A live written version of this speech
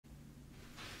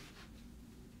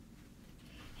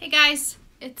Hey guys,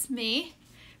 it's me,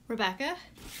 Rebecca,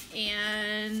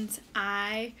 and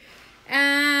I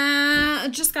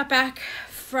just got back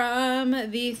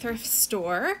from the thrift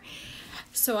store.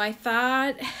 So I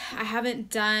thought, I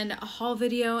haven't done a haul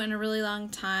video in a really long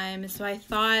time, so I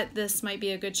thought this might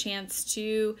be a good chance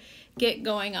to get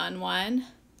going on one.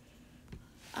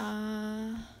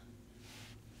 I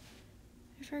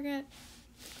forget.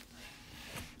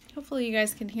 Hopefully you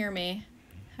guys can hear me.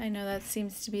 I know that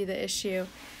seems to be the issue.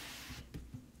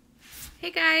 Hey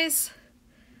guys,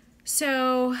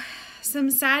 so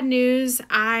some sad news.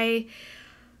 I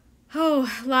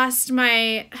lost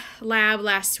my lab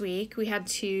last week. We had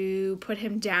to put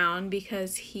him down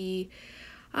because he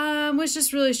was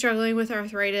just really struggling with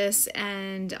arthritis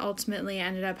and ultimately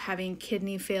ended up having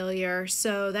kidney failure.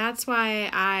 So that's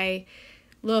why I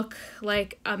look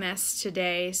like a mess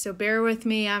today. So bear with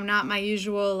me. I'm not my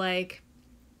usual like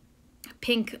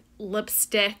pink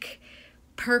lipstick,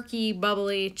 perky,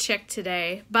 bubbly chick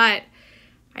today, but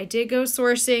I did go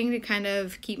sourcing to kind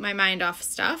of keep my mind off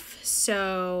stuff.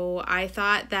 So I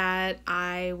thought that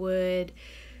I would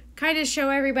kind of show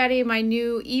everybody my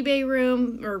new eBay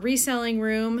room or reselling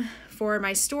room for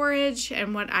my storage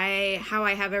and how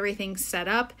I have everything set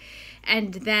up.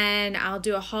 And then I'll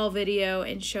do a haul video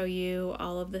and show you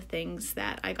all of the things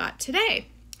that I got today.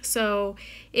 So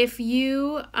if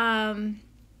you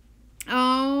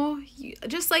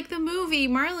just like the movie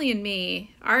Marley and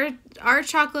Me, our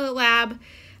chocolate lab,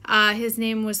 his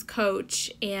name was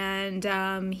Coach,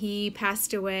 and he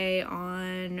passed away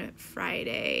on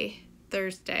Friday,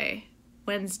 Thursday,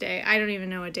 Wednesday. I don't even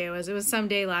know what day it was. It was some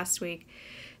day last week.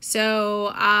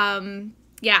 So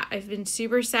yeah, I've been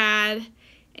super sad,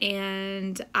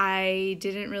 and I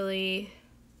didn't really,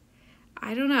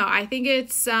 I don't know. I think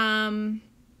it's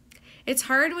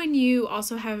hard when you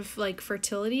also have like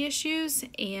fertility issues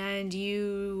and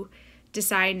you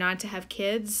decide not to have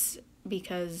kids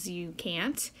because you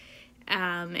can't.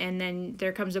 And then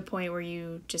there comes a point where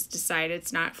you just decide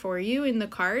it's not for you in the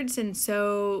cards. And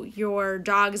so your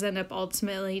dogs end up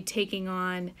ultimately taking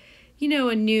on, you know,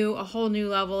 a whole new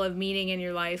level of meaning in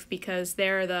your life because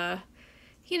they're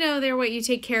they're what you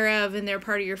take care of and they're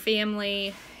part of your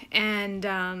family.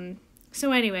 And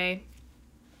so anyway,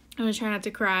 I'm gonna try not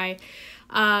to cry.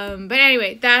 But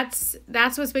anyway, that's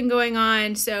what's been going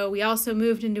on. So we also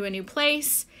moved into a new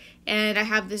place, and I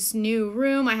have this new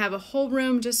room. I have a whole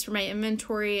room just for my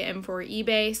inventory and for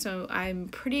eBay. So I'm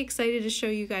pretty excited to show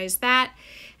you guys that.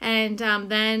 And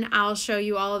then I'll show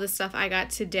you all of the stuff I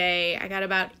got today. I got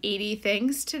about 80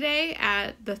 things today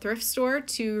at the thrift store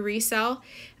to resell.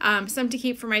 Some to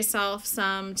keep for myself,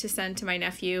 some to send to my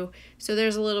nephew. So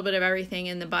there's a little bit of everything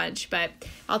in the bunch, but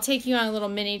I'll take you on a little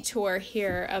mini tour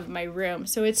here of my room.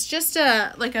 So it's just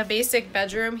like a basic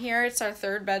bedroom here. It's our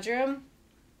third bedroom.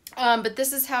 But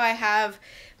this is how I have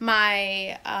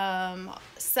my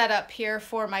setup here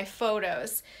for my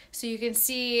photos. So you can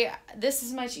see this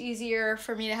is much easier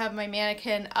for me to have my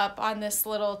mannequin up on this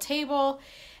little table,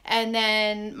 and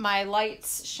then my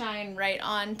lights shine right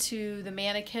onto the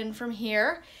mannequin from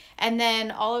here. And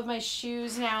then all of my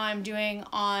shoes now I'm doing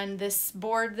on this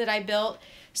board that I built.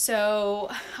 So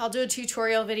I'll do a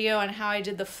tutorial video on how I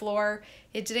did the floor.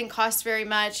 It didn't cost very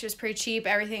much. It was pretty cheap.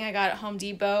 Everything I got at Home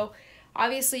Depot.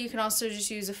 Obviously, you can also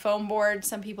just use a foam board.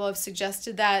 Some people have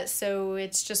suggested that, so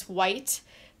it's just white.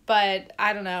 But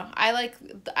I don't know. I like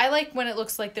when it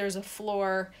looks like there's a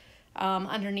floor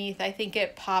underneath. I think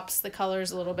it pops the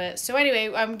colors a little bit. So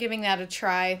anyway, I'm giving that a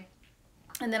try,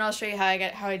 and then I'll show you how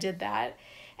I did that.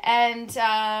 And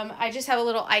I just have a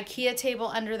little IKEA table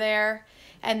under there,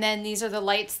 and then these are the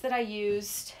lights that I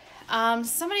used.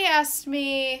 Somebody asked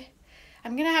me,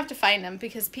 I'm gonna have to find them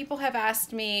because people have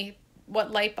asked me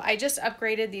what I just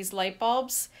upgraded these light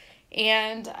bulbs,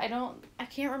 and I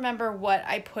can't remember what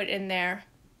I put in there,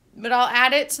 but I'll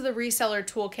add it to the reseller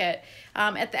toolkit.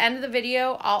 At the end of the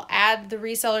video, I'll add the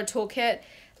reseller toolkit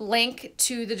link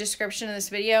to the description of this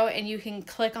video, and you can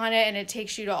click on it and it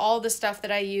takes you to all the stuff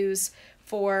that I use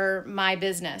for my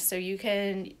business. So you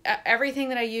can, everything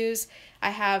that I use,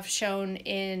 I have shown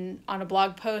on a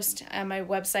blog post on my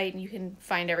website, and you can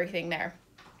find everything there.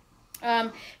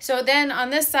 So then on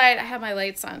this side, I have my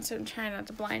lights on, so I'm trying not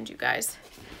to blind you guys.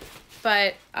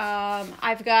 But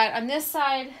I've got on this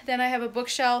side, then I have a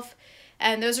bookshelf,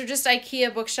 and those are just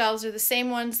IKEA bookshelves. They're the same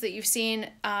ones that you've seen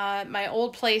my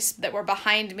old place that were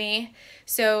behind me.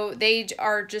 So they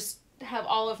are just have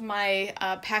all of my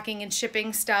packing and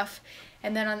shipping stuff.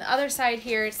 And then on the other side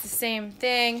here, it's the same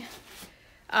thing.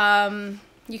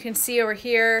 You can see over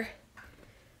here,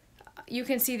 you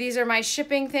can see these are my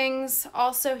shipping things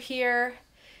also here.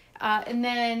 And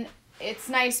then it's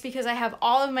nice because I have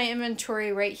all of my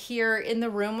inventory right here in the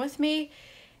room with me.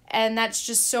 And that's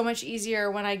just so much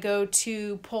easier when I go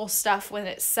to pull stuff when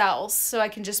it sells. So I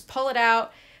can just pull it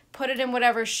out, put it in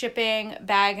whatever shipping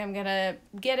bag I'm gonna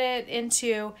get it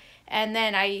into, and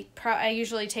then I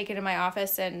usually take it in my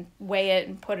office and weigh it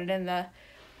and put it in the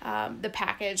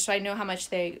package, so I know how much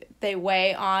they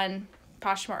weigh on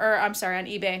Poshmark, or I'm sorry, on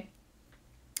eBay.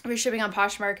 If you're shipping on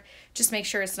Poshmark, just make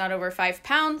sure it's not over 5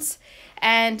 pounds.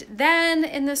 And then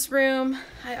in this room,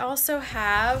 I also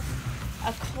have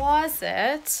a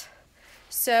closet.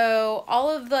 So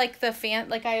all of like the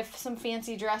I have some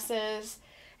fancy dresses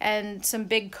and some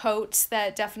big coats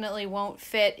that definitely won't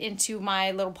fit into my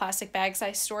little plastic bags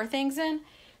I store things in.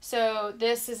 So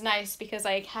this is nice because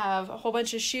I have a whole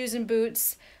bunch of shoes and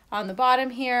boots on the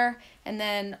bottom here, and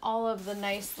then all of the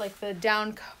nice, like the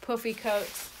down puffy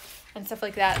coats and stuff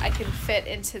like that I can fit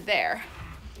into there.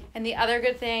 And the other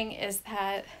good thing is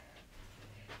that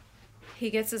he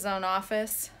gets his own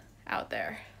office out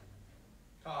there.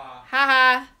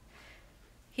 Haha.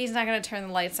 He's not going to turn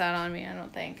the lights out on me, I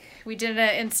don't think. We did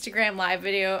an Instagram live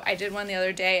video. I did one the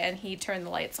other day, and he turned the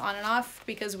lights on and off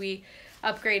because we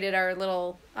upgraded our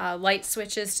little light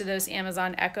switches to those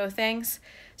Amazon Echo things.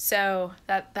 So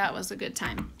that was a good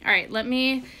time. All right, let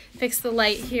me fix the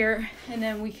light here, and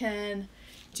then we can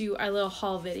do our little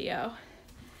haul video.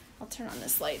 I'll turn on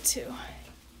this light too.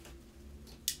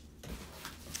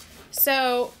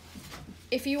 So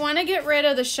if you want to get rid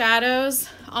of the shadows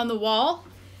on the wall,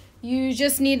 you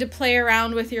just need to play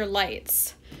around with your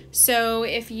lights. So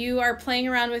if you are playing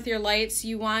around with your lights,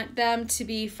 you want them to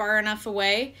be far enough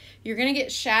away. You're going to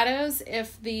get shadows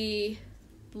if the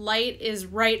light is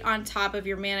right on top of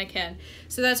your mannequin.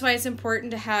 So that's why it's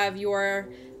important to have your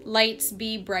lights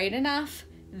be bright enough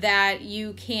that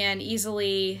you can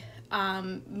easily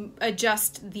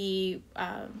adjust the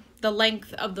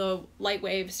length of the light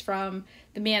waves from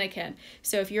the mannequin.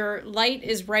 So if your light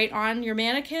is right on your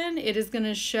mannequin, it is going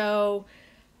to show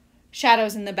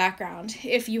shadows in the background.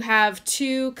 If you have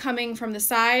two coming from the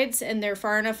sides and they're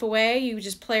far enough away, you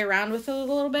just play around with it a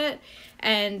little bit,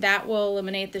 and that will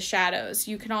eliminate the shadows.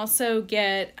 You can also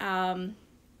get, I've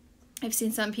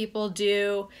seen some people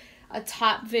do a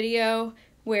top video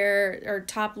or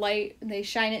top light, they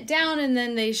shine it down and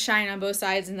then they shine on both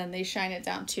sides and then they shine it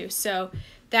down too. So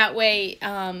that way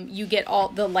you get all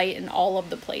the light in all of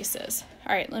the places.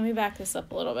 All right, let me back this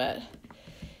up a little bit.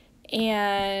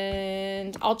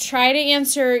 And I'll try to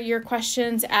answer your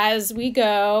questions as we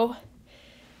go,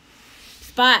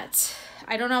 but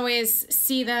I don't always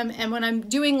see them. And when I'm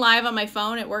doing live on my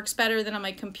phone, it works better than on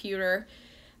my computer.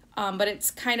 But it's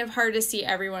kind of hard to see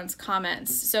everyone's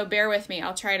comments. So bear with me.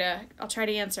 I'll try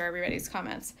to answer everybody's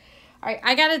comments. All right,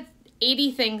 I got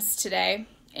 80 things today.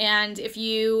 And if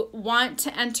you want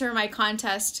to enter my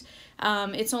contest,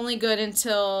 it's only good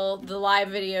until the live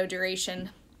video duration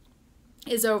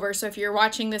is over. So if you're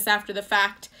watching this after the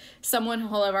fact,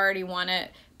 someone will have already won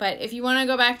it. But if you want to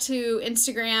go back to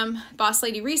Instagram, Boss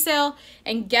Lady Resale,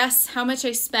 and guess how much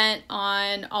I spent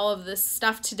on all of this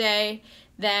stuff today,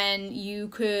 then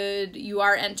you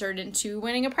are entered into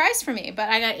winning a prize from me. But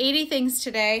I got 80 things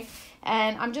today,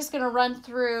 and I'm just going to run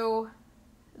through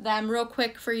them real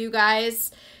quick for you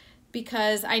guys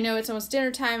because I know it's almost dinner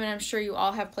time and I'm sure you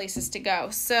all have places to go.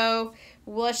 So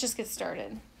let's just get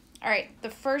started. All right, the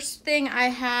first thing I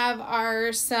have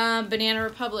are some Banana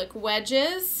Republic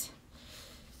wedges.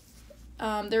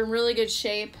 They're in really good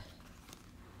shape.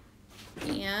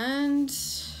 And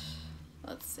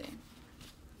let's see.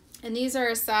 And these are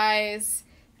a size,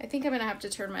 I think I'm gonna have to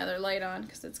turn my other light on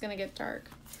because it's gonna get dark.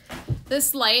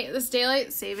 This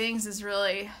daylight savings is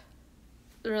really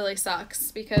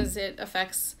sucks because it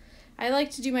affects, I like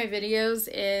to do my videos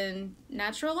in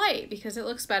natural light because it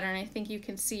looks better and I think you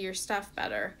can see your stuff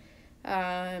better.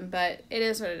 But it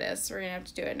is what it is. We're gonna have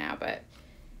to do it now, but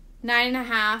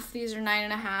 9.5, these are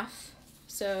 9.5.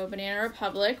 So Banana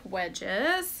Republic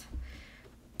wedges.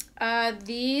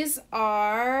 These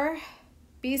are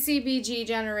BCBG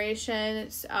generation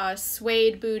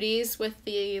suede booties with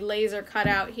the laser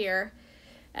cutout here.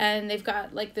 And they've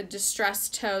got like the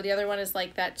distressed toe. The other one is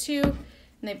like that too. And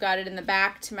they've got it in the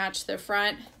back to match the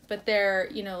front. But they're,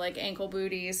 you know, like ankle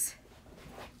booties.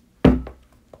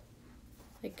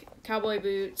 Like cowboy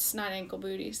boots, not ankle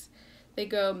booties. They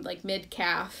go like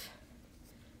mid-calf.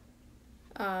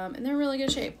 And they're in really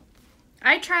good shape.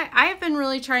 I have been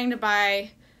really trying to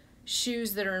buy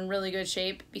shoes that are in really good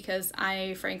shape because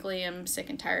I frankly am sick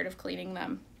and tired of cleaning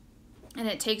them. And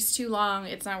it takes too long.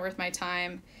 It's not worth my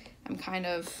time. I'm kind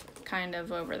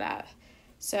of over that.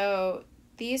 So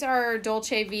these are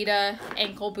Dolce Vita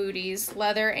ankle booties,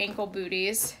 leather ankle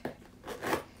booties.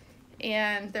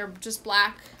 and they're just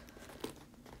black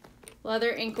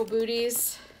leather ankle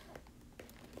booties.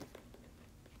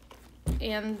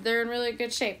 And they're in really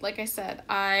good shape. Like I said,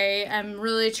 I am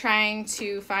really trying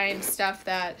to find stuff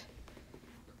that,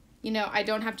 you know, I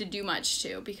don't have to do much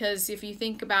to, because if you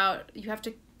think about, you have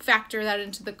to factor that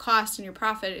into the cost and your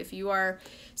profit. If you are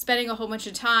spending a whole bunch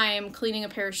of time cleaning a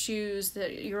pair of shoes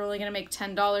that you're only going to make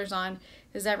 $10 on,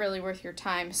 is that really worth your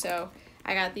time? So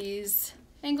I got these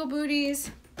ankle booties,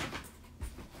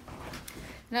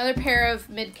 another pair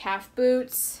of mid-calf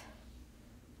boots.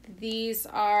 These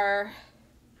are,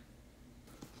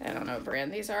 I don't know what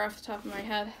brand these are off the top of my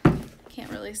head.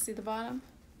 Can't really see the bottom.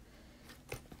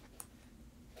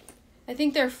 I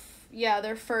think they're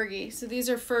Fergie. So these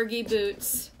are Fergie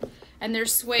boots, and they're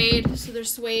suede. So they're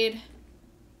suede,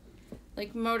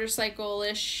 like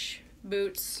motorcycle-ish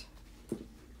boots.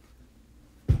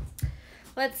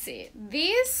 Let's see.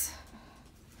 These,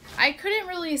 I couldn't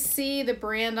really see the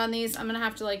brand on these. I'm gonna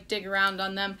have to like dig around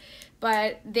on them,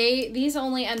 but these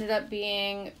only ended up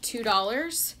being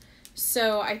 $2.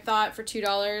 So I thought for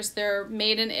 $2, they're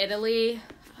made in Italy,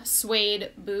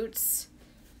 suede boots.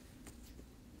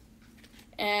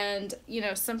 And, you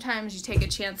know, sometimes you take a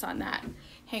chance on that.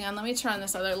 Hang on, let me turn on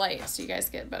this other light so you guys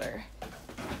get better.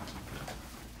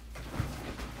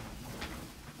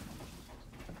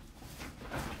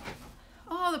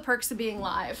 Oh, the perks of being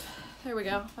live. There we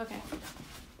go. Okay.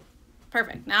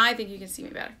 Perfect. Now I think you can see me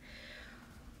better.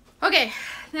 Okay,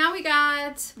 now we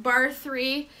got bar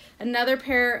 3, another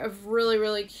pair of really,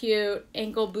 really cute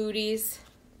ankle booties.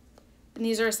 And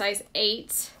these are a size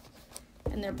 8,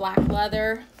 and they're black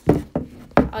leather.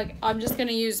 I'm just going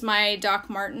to use my Doc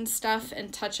Marten stuff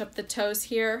and touch up the toes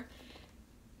here.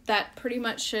 That pretty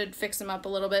much should fix them up a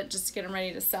little bit just to get them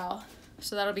ready to sell.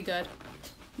 So that'll be good.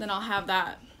 Then I'll have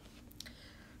that,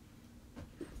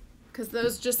 because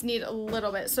those just need a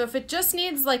little bit. So if it just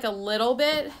needs like a little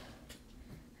bit,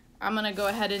 I'm going to go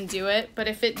ahead and do it. But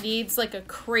if it needs like a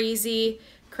crazy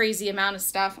amount of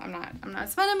stuff, I'm not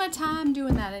spending my time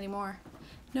doing that anymore.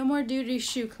 No more duty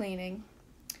shoe cleaning.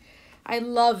 I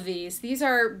love these. These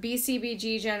are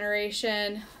BCBG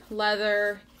generation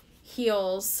leather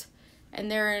heels, and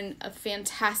they're in a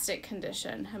fantastic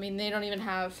condition. I mean, they don't even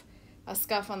have a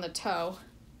scuff on the toe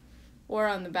or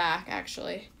on the back,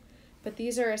 actually. But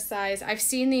these are a size, I've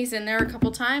seen these in there a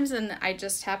couple times, and I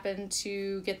just happened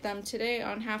to get them today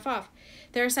on half off.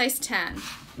 They're a size 10.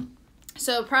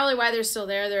 So probably why they're still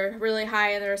there. They're really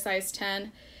high and they're a size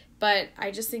 10. But I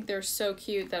just think they're so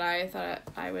cute that I thought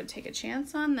I would take a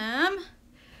chance on them.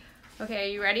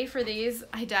 Okay, you ready for these?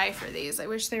 I die for these. I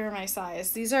wish they were my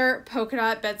size. These are polka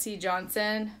dot Betsy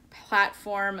Johnson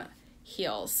platform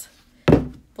heels.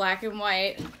 Black and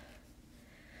white.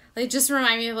 They just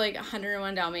remind me of like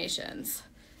 101 Dalmatians.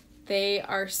 They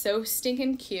are so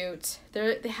stinking cute.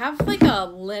 They have like a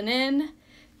linen,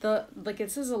 like it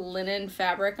says a linen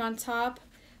fabric on top.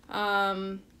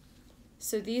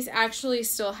 So these actually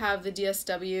still have the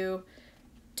DSW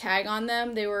tag on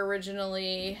them. They were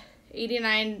originally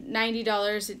 $89,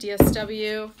 $90 at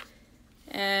DSW,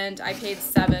 and I paid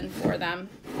 $7 for them.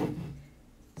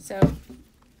 So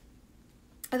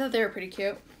I thought they were pretty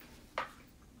cute.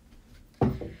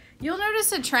 You'll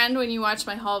notice a trend when you watch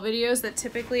my haul videos that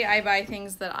typically I buy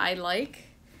things that I like,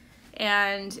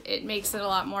 and it makes it a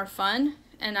lot more fun,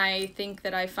 and I think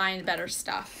that I find better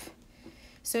stuff.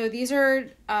 So these are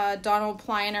Donald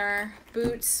Pliner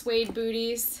boots, suede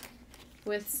booties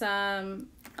with some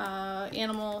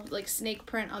animal, like snake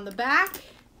print on the back.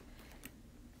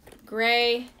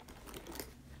 Gray.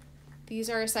 These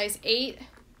are a size 8.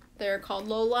 They're called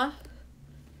Lola.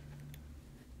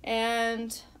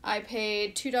 And I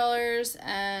paid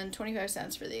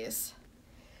 $2.25 for these.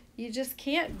 You just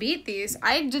can't beat these.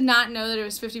 I did not know that it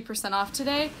was 50% off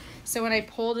today. So when I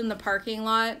pulled in the parking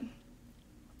lot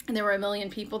and there were a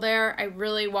million people there, I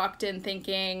really walked in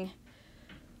thinking,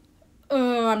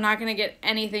 oh, I'm not going to get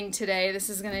anything today. This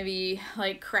is going to be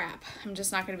like crap. I'm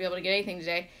just not going to be able to get anything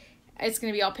today. It's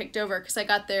going to be all picked over because I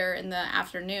got there in the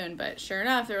afternoon. But sure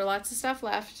enough, there were lots of stuff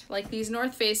left, like these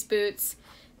North Face boots.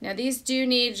 Now these do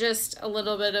need just a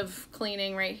little bit of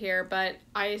cleaning right here, but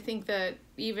I think that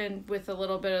even with a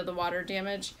little bit of the water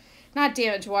damage, not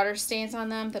damage, water stains on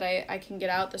them that I can get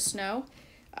out the snow,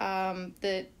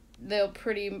 that they'll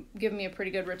give me a pretty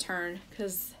good return,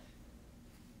 because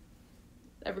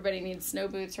everybody needs snow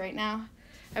boots right now.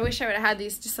 I wish I would have had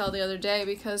these to sell the other day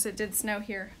because it did snow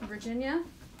here in Virginia.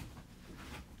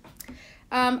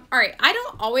 Alright, I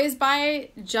don't always buy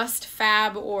just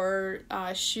Fab or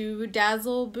Shoe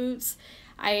Dazzle boots.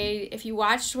 If you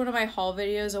watched one of my haul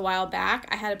videos a while back,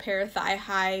 I had a pair of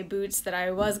thigh-high boots that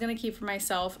I was going to keep for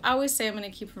myself. I always say I'm going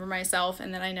to keep them for myself,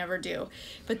 and then I never do.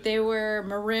 But they were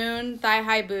maroon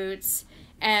thigh-high boots,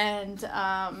 and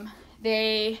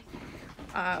they,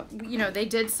 you know, they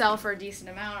did sell for a decent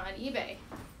amount on eBay.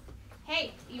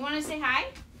 Hey, you want to say hi?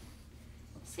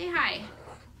 Say hi.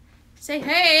 Say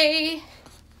hey.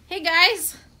 Hey,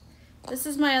 guys. This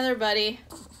is my other buddy.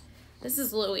 This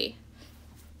is Louie.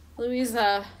 Louie is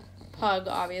a pug,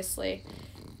 obviously,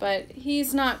 but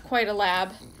he's not quite a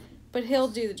lab, but he'll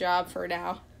do the job for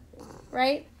now,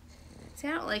 right? See,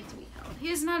 I don't like to be held.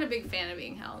 He's not a big fan of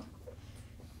being held,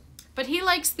 but he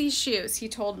likes these shoes. He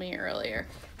told me earlier.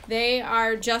 They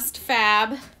are just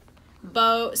fab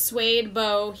suede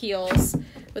bow heels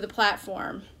with a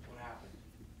platform. What happened?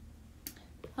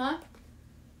 Huh?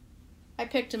 I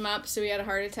picked him up, so he had a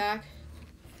heart attack.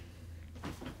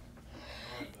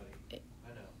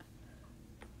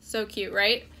 So cute,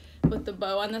 right? With the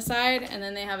bow on the side, and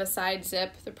then they have a side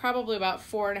zip. They're probably about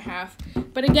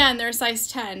 4.5, but again, they're a size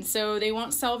 10, so they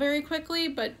won't sell very quickly,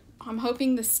 but I'm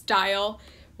hoping the style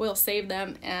will save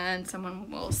them and someone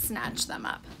will snatch them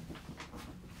up.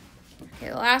 Okay,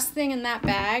 the last thing in that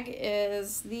bag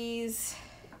is these.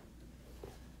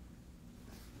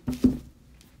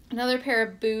 Another pair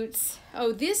of boots.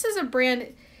 Oh, this is a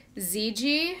brand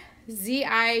Zigi,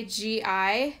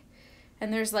 Z-I-G-I.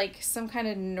 And there's like some kind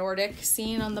of Nordic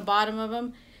scene on the bottom of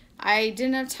them. I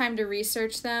didn't have time to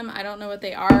research them. I don't know what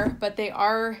they are, but they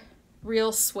are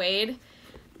real suede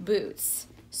boots.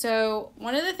 So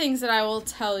one of the things that I will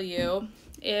tell you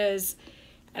is,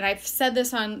 and I've said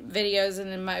this on videos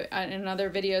and in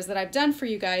other videos that I've done for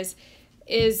you guys,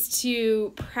 is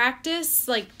to practice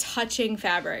like touching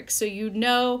fabric. So you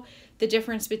know the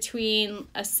difference between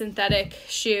a synthetic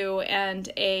shoe and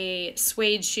a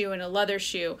suede shoe and a leather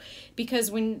shoe,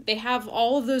 because when they have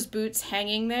all of those boots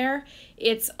hanging there,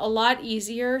 it's a lot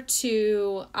easier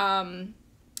to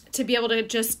be able to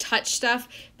just touch stuff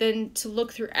than to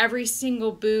look through every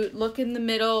single boot, look in the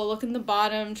middle, look in the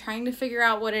bottom, trying to figure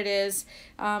out what it is.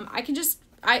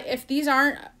 If these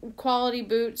aren't quality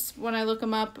boots, when I look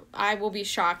them up, I will be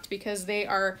shocked, because they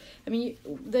are, I mean,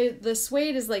 the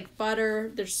suede is like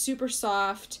butter. They're super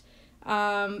soft.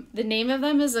 The name of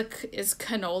them is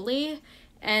cannoli,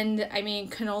 and I mean,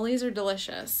 cannolis are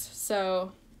delicious.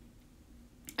 So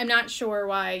I'm not sure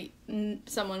why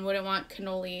someone wouldn't want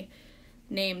cannoli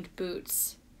named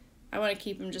boots. I want to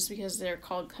keep them just because they're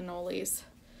called cannolis,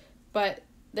 but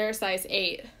they're a size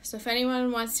 8. So if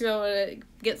anyone wants to be able to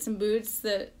get some boots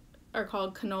that are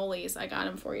called cannolis, I got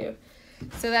them for you.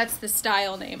 So that's the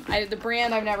style name. The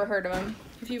brand, I've never heard of them.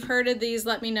 If you've heard of these,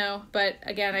 let me know. But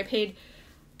again, I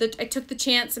took the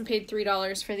chance and paid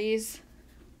 $3 for these.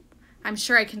 I'm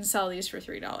sure I can sell these for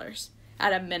 $3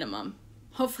 at a minimum.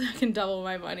 Hopefully I can double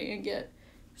my money and get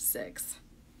 6.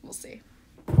 We'll see.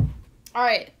 All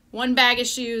right, 1 bag of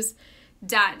shoes,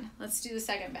 done. Let's do the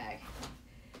second bag.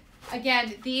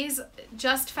 Again, these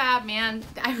just fab, man.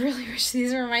 I really wish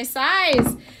these were my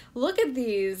size. Look at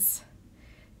these.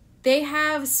 They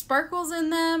have sparkles in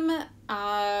them.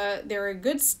 They're a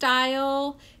good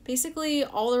style. Basically,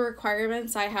 all the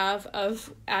requirements I have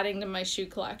of adding to my shoe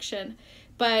collection.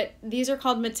 But these are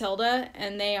called Matilda,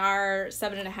 and they are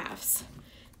 7.5s.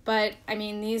 But, I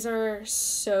mean, these are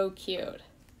so cute.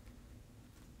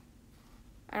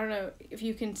 I don't know if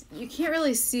you can't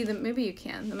really see them. Maybe you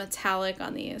can. The metallic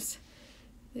on these.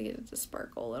 They get to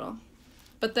sparkle a little.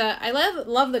 But I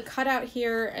love the cutout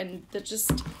here, and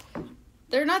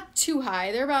they're not too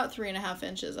high. They're about 3.5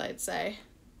 inches, I'd say.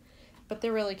 But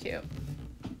they're really cute.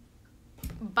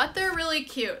 But they're really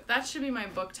cute. That should be my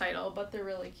book title, but they're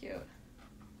really cute.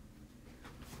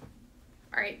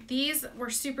 All right, these were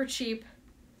super cheap.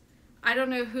 I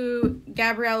don't know who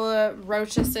Gabriella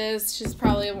Roches is. She's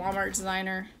probably a Walmart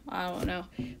designer. I don't know.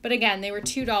 But again, they were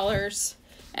 $2,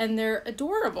 and they're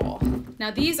adorable. Now,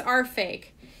 these are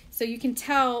fake. So you can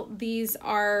tell these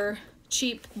are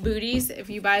cheap booties if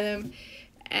you buy them.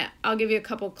 I'll give you a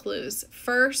couple clues.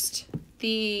 First,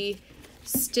 the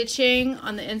stitching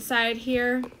on the inside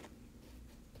here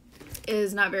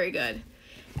is not very good.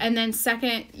 And then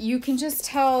second, you can just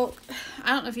tell, I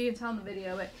don't know if you can tell in the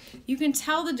video, but you can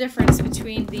tell the difference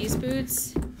between these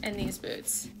boots and these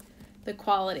boots. The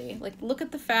quality. Like, look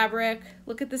at the fabric,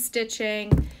 look at the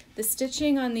stitching. The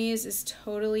stitching on these is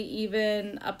totally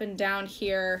even up and down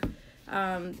here.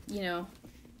 You know,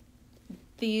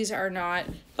 these are not,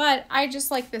 but I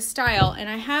just like this style. And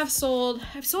I've sold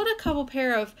a couple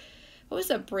pair of, what was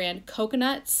that brand?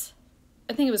 Coconuts?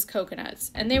 I think it was Coconuts,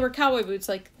 and they were cowboy boots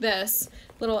like this,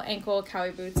 little ankle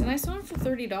cowboy boots, and I sold them for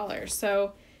 $30.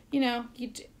 So you know,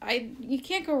 you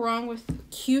can't go wrong with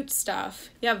cute stuff.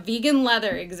 Yeah, vegan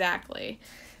leather, exactly.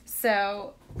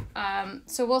 So,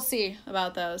 so we'll see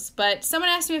about those. But someone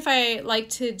asked me if I like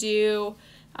to do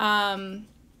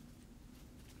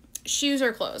shoes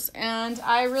or clothes, and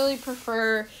I really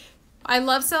prefer. I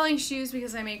love selling shoes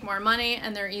because I make more money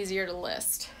and they're easier to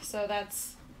list. So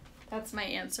that's my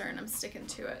answer, and I'm sticking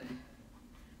to it.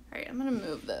 All right, I'm gonna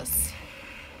move this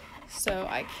so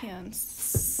I can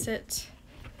sit.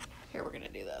 Here, we're gonna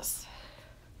do this.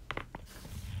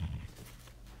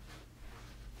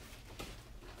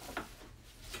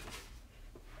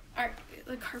 All right,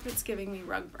 the carpet's giving me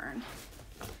rug burn.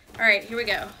 All right, here we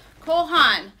go. Cole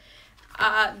Haan.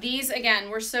 These, again,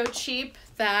 were so cheap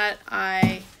that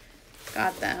I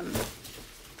got them.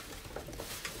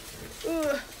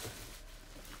 Ooh.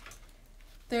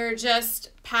 They're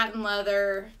just patent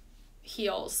leather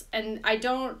heels. And I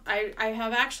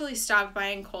have actually stopped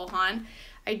buying Cole Haan.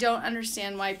 I don't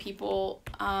understand why people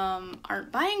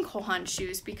aren't buying Cole Haan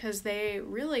shoes, because they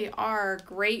really are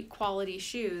great quality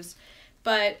shoes.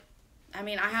 But, I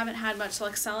mean, I haven't had much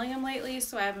luck selling them lately,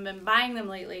 so I haven't been buying them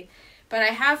lately. But I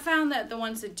have found that the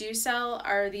ones that do sell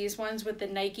are these ones with the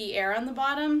Nike Air on the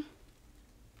bottom.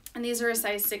 And these are a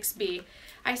size 6B.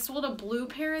 I sold a blue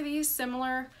pair of these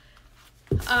similar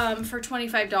for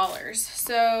 $25.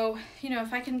 So, you know,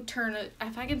 if I can turn a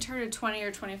 $20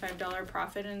 or $25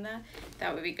 profit in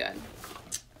that would be good.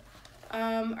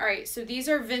 All right, so these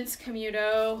are Vince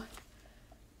Camuto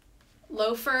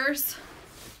loafers.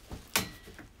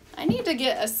 I need to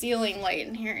get a ceiling light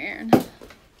in here, Aaron. Okay.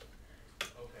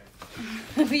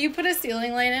 Will you put a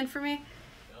ceiling light in for me? Done.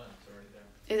 It's already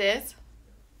there. It is?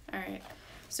 All right.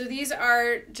 So these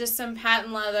are just some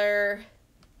patent leather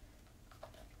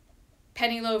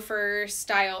penny loafer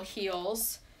style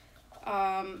heels.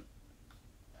 The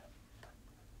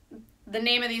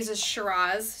name of these is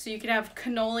Shiraz. So you can have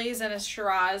cannolis and a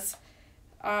Shiraz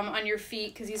on your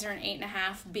feet, because these are an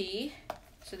 8.5B.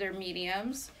 So they're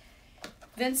mediums.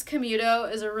 Vince Camuto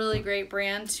is a really great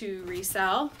brand to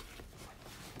resell.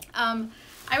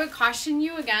 I would caution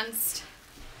you against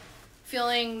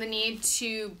feeling the need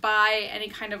to buy any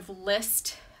kind of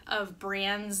list of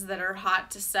brands that are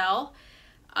hot to sell,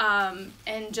 and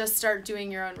just start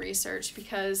doing your own research,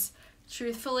 because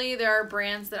truthfully there are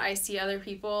brands that I see other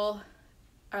people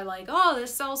are like, oh,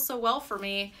 this sells so well for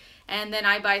me, and then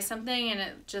I buy something and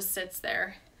it just sits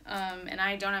there, and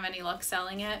I don't have any luck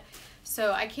selling it.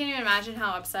 So I can't even imagine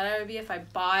how upset I would be if I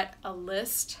bought a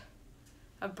list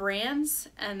of brands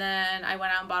and then I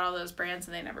went out and bought all those brands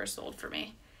and they never sold for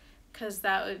me, because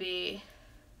that would be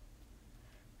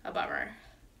a bummer.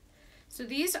 So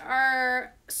these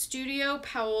are Studio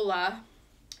Paola.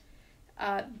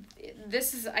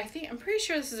 This is, I'm pretty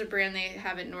sure this is a brand they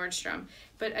have at Nordstrom.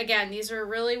 But again, these are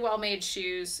really well-made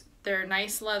shoes. They're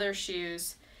nice leather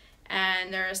shoes,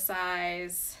 and they're a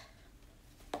size...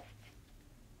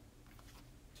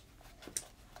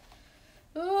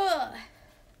 Ooh.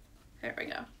 There we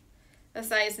go. A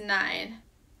size 9.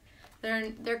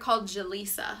 They're called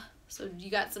Jalisa. So you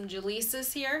got some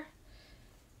Jalisas here.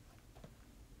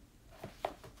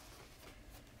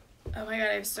 Oh my god,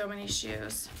 I have so many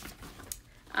shoes.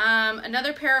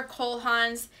 Another pair of Cole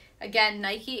Haans. Again,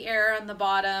 Nike Air on the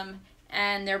bottom,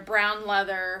 and they're brown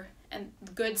leather and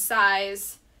good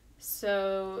size.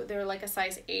 So they're like a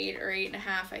size 8 or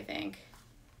 8.5, I think.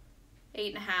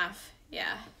 8.5,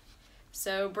 yeah.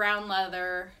 So brown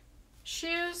leather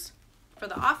shoes for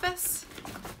the office.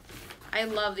 I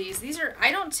love these. These are,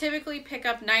 I don't typically pick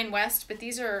up 9 West, but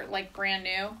these are like brand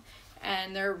new,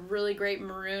 and they're really great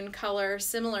maroon color,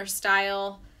 similar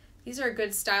style. These are a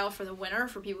good style for the winter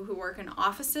for people who work in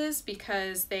offices,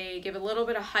 because they give a little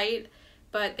bit of height,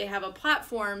 but they have a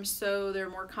platform, so they're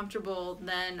more comfortable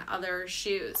than other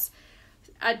shoes.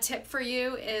 A tip for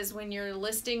you is when you're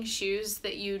listing shoes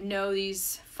that you know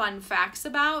these fun facts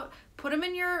about, put them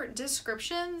in your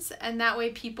descriptions, and that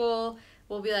way people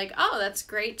will be like, oh, that's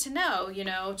great to know, you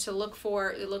know, to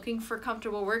looking for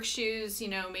comfortable work shoes, you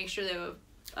know, make sure they have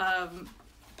a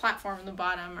platform in the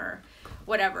bottom or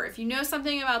whatever. If you know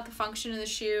something about the function of the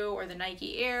shoe or the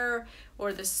Nike Air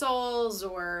or the soles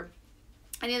or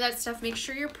any of that stuff, make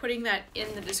sure you're putting that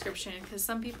in the description, because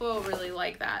some people really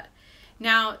like that.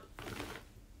 Now,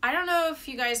 I don't know if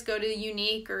you guys go to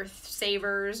Unique or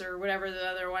Savers or whatever the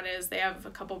other one is. They have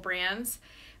a couple brands,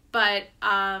 but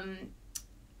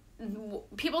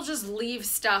people just leave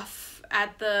stuff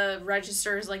at the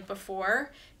registers like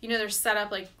before. You know, they're set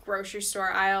up like grocery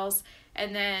store aisles,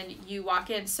 and then you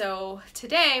walk in. So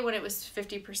today, when it was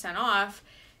 50% off,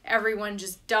 everyone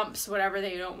just dumps whatever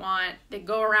they don't want. They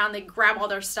go around, they grab all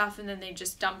their stuff, and then they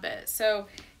just dump it. So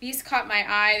these caught my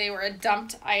eye. They were a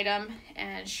dumped item,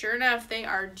 and sure enough, they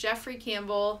are Jeffrey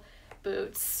Campbell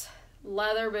boots,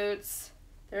 leather boots.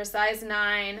 They're a size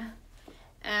 9,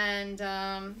 and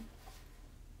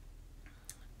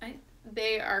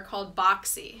they are called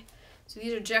Boxy. So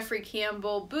these are Jeffrey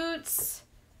Campbell boots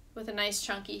with a nice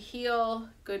chunky heel,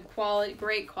 good quality,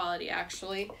 great quality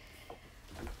actually.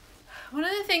 One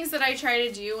of the things that I try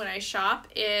to do when I shop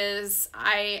is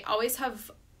I always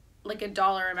have like a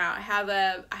dollar amount. I have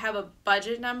a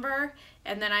budget number,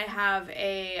 and then I have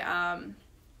a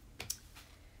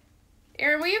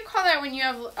Erin, what do you call that when you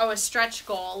have a stretch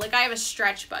goal? Like I have a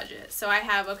stretch budget. So I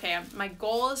have, okay, my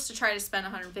goal is to try to spend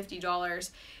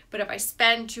 $150, but if I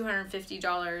spend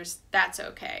 $250, that's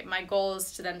okay. My goal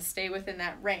is to then stay within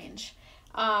that range.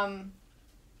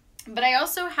 But I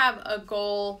also have a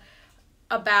goal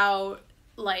about,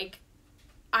 like,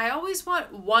 I always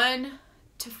want 1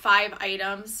 to 5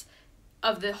 items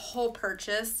of the whole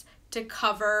purchase to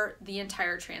cover the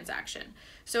entire transaction.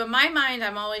 So in my mind,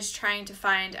 I'm always trying to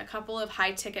find a couple of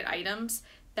high ticket items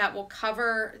that will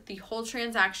cover the whole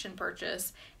transaction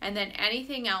purchase, and then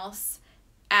anything else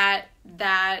at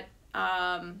that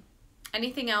after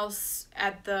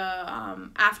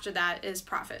that is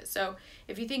profit. So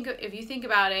if you think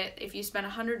about it, if you spend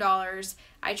 $100,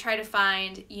 I try to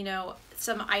find, you know,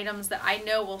 some items that I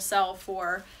know will sell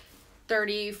for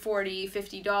 $30, $40,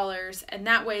 $50, and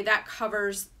that way that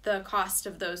covers the cost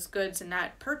of those goods in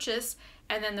that purchase,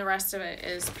 and then the rest of it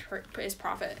is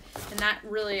profit. And that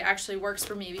really actually works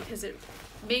for me because it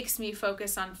makes me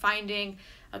focus on finding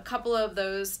a couple of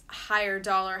those higher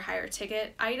dollar, higher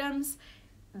ticket items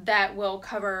that will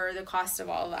cover the cost of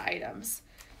all the items.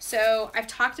 So I've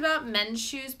talked about men's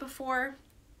shoes before,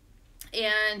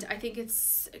 and I think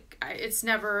it's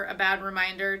never a bad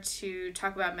reminder to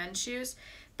talk about men's shoes.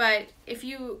 But if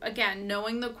you, again,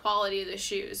 knowing the quality of the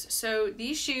shoes. So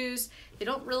these shoes, they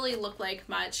don't really look like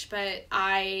much, but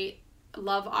I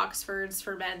love Oxfords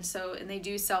for men, and they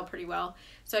do sell pretty well.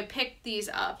 So I picked these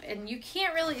up, and you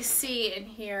can't really see in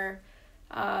here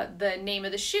the name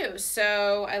of the shoe.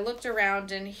 So I looked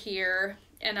around in here,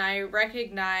 and I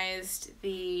recognized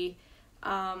the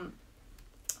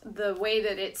way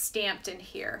that it's stamped in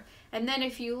here. And then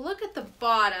if you look at the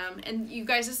bottom, and you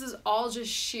guys, this is all just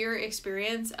sheer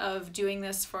experience of doing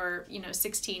this for,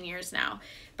 16 years now.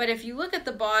 But if you look at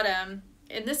the bottom,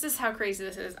 and this is how crazy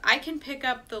this is, I can pick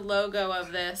up the logo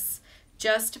of this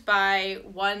just by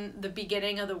the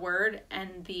beginning of the word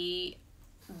and the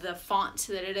font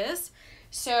that it is.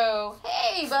 So,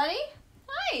 hey buddy,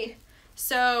 hi.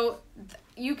 So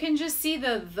you can just see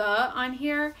the on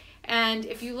here. And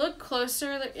if you look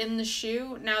closer in the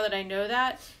shoe, now that I know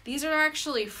that, these are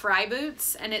actually Fry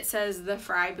boots, and it says the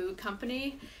Fry Boot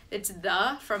Company. It's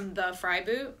from the Fry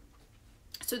Boot.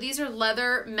 So these are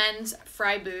leather men's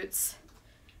Fry boots,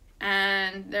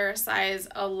 and they're a size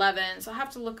 11. So I'll have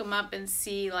to look them up and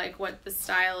see like what the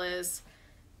style is.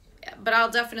 But I'll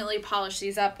definitely polish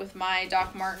these up with my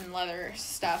Doc Marten leather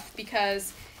stuff,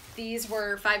 because these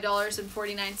were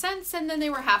 $5.49, and then they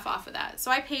were half off of that.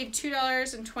 So I paid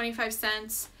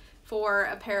 $2.25 for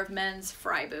a pair of men's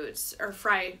Fry boots, or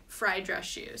Fry dress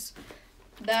shoes.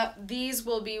 These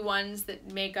will be ones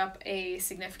that make up a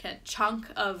significant chunk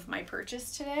of my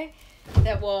purchase today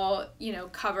that will,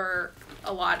 cover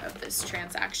a lot of this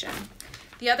transaction.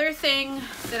 The other thing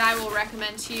that I will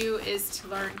recommend to you is to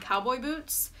learn cowboy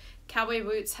boots. Cowboy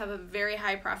boots have a very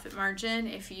high profit margin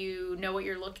if you know what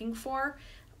you're looking for.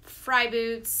 Fry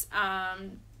boots,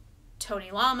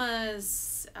 Tony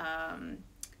Llamas,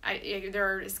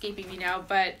 they're escaping me now,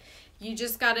 but you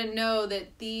just got to know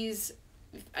that these,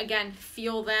 again,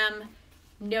 feel them,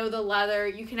 know the leather.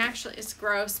 You can actually, it's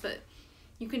gross, but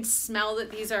you can smell that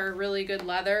these are really good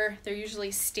leather. They're usually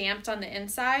stamped on the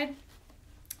inside.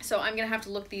 So I'm going to have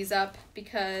to look these up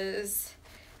because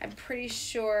I'm pretty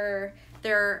sure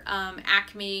they're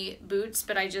Acme boots,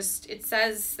 but it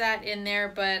says that in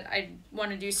there, but I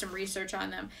want to do some research on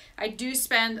them. I do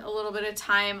spend a little bit of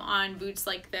time on boots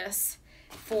like this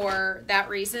for that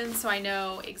reason, so I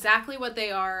know exactly what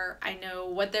they are. I know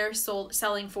what they're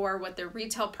selling for, what their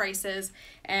retail price is,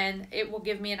 and it will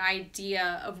give me an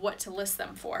idea of what to list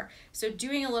them for. So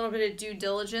doing a little bit of due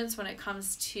diligence when it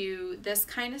comes to this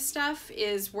kind of stuff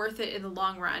is worth it in the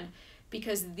long run,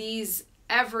 because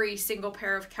every single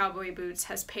pair of cowboy boots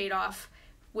has paid off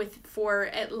for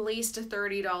at least a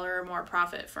 $30 or more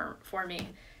profit for me.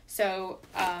 So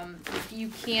you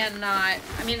cannot,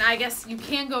 I guess you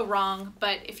can go wrong,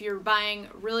 but if you're buying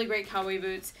really great cowboy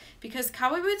boots, because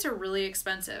cowboy boots are really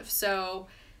expensive. So,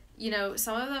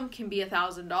 some of them can be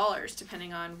 $1,000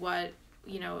 depending on what,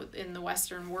 in the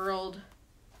Western world,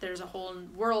 there's a whole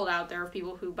world out there of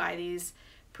people who buy these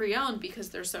pre-owned because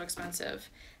they're so expensive.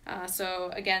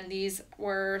 So again, these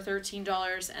were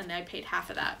 $13 and I paid half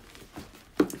of that.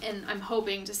 And I'm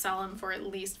hoping to sell them for at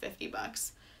least 50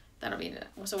 bucks. That'll be it.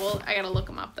 So I gotta look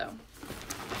them up though.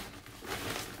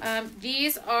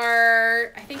 These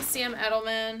are, I think, Sam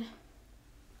Edelman.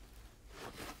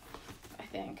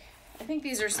 I think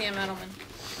these are Sam Edelman.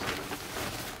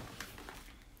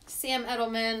 Sam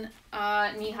Edelman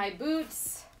knee-high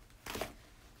boots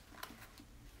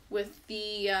with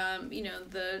the, you know,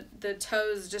 the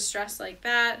toes distressed like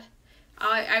that.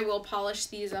 I will polish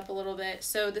these up a little bit.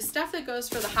 So the stuff that goes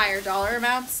for the higher dollar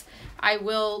amounts, I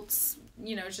will,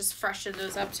 you know, just freshen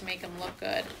those up to make them look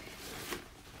good.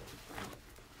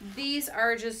 These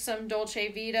are just some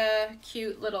Dolce Vita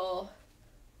cute little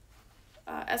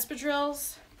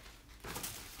espadrilles.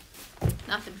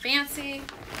 Nothing fancy,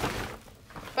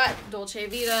 but Dolce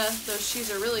Vita. Those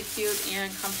shoes are really cute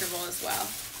and comfortable as well.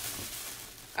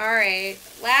 All right,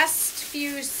 last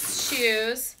few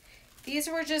shoes. These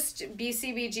were just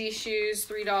BCBG shoes,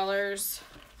 $3.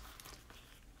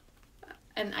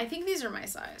 And I think these are my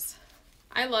size.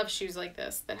 I love shoes like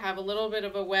this that have a little bit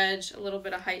of a wedge, a little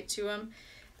bit of height to them,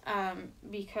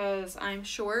 because I'm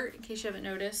short, in case you haven't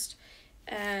noticed.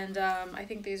 And I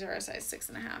think these are a size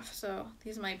 6.5. So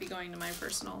these might be going to my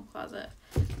personal closet.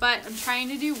 But I'm trying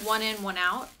to do one in, one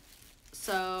out,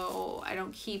 so I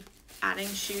don't keep adding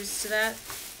shoes to that.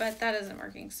 But that isn't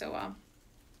working so well.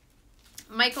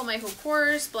 Michael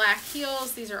Kors black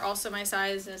heels. These are also my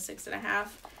size in a 6.5.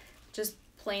 Just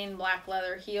plain black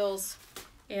leather heels.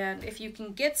 And if you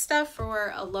can get stuff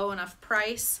for a low enough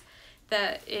price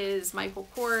that is Michael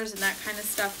Kors and that kind of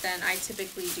stuff, then I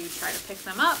typically do try to pick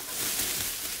them up.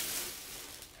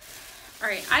 All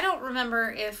right, I don't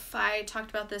remember if I talked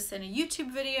about this in a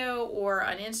YouTube video or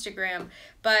on Instagram,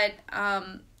 but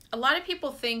a lot of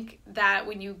people think that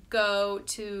when you go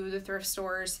to the thrift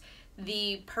stores,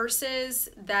 the purses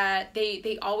that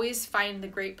they always find the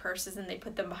great purses and they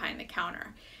put them behind the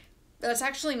counter. That's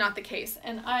actually not the case.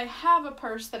 And I have a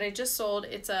purse that I just sold.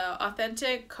 It's a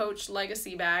authentic Coach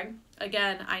Legacy bag.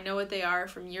 Again, I know what they are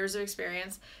from years of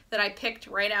experience, that I picked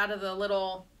right out of the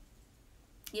little,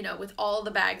 you know, with all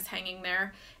the bags hanging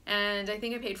there. And I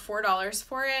think I paid $4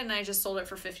 for it, and I just sold it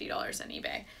for $50 on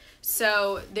eBay.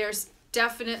 So there's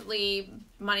definitely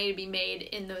money to be made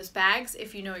in those bags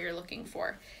if you know what you're looking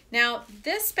for. Now,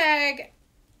 this bag,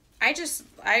 I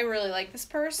really like this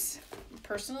purse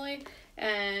personally,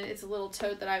 and it's a little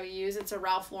tote that I would use. It's a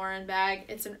Ralph Lauren bag.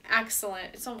 It's an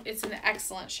excellent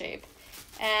shape.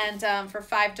 And for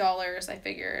 $5, I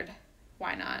figured,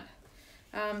 why not?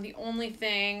 The only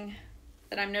thing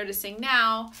that I'm noticing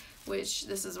now, which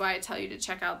this is why I tell you to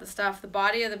check out the stuff, the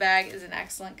body of the bag is in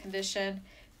excellent condition,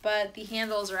 but the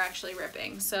handles are actually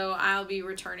ripping, so I'll be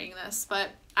returning this. But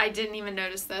I didn't even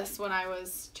notice this when I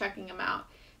was checking them out.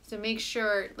 So make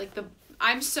sure, like,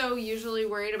 I'm so usually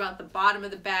worried about the bottom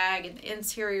of the bag and the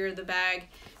interior of the bag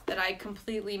that I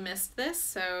completely missed this,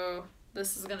 so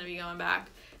this is going to be going back.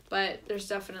 But there's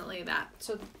definitely that.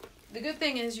 So the good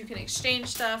thing is you can exchange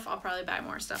stuff. I'll probably buy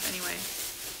more stuff anyway.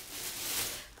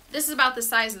 This is about the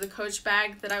size of the Coach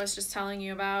bag that I was just telling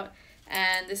you about.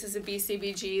 And this is a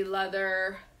BCBG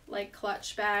leather, like,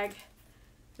 clutch bag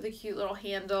with a cute little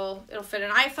handle. It'll fit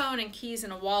an iPhone and keys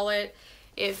and a wallet.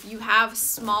 If you have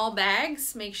small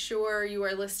bags, make sure you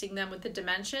are listing them with the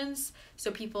dimensions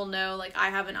so people know, like,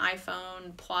 I have an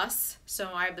iPhone Plus,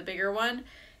 so I have the bigger one.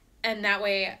 And that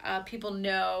way people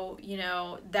know, you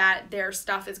know, that their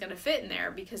stuff is going to fit in there,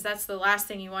 because that's the last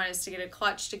thing you want, is to get a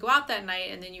clutch to go out that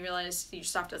night and then you realize your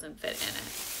stuff doesn't fit in it.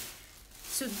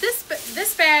 So this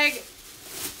bag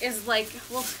is, like,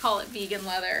 we'll call it vegan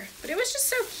leather, but it was just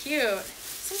so cute.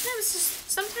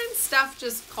 Sometimes stuff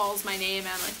just calls my name and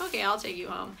I'm like, okay, I'll take you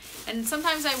home. And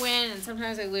sometimes I win and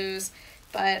sometimes I lose,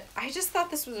 but I just thought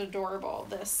this was adorable,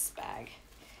 this bag.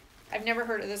 I've never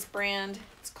heard of this brand.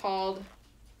 It's called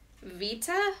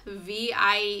Vita,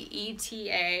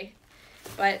 V-I-E-T-A.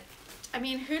 But, I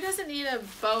mean, who doesn't need a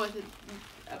bow with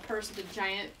a purse with a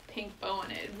giant pink bow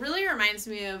in it? It really reminds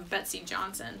me of Betsy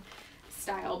Johnson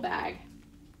style bag.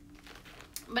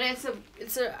 But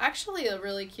it's actually a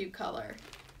really cute color.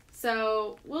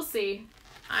 So, we'll see.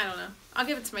 I don't know. I'll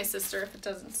give it to my sister if it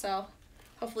doesn't sell.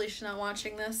 Hopefully she's not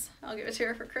watching this. I'll give it to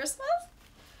her for Christmas.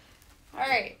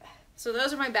 Alright. So,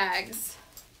 those are my bags.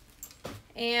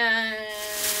 And...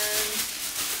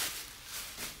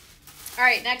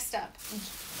 Alright, next up.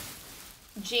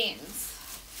 Jeans.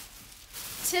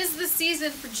 'Tis the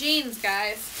season for jeans,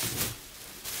 guys.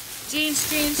 Jeans,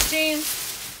 jeans, jeans.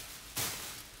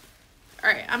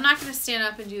 Alright, I'm not going to stand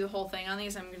up and do the whole thing on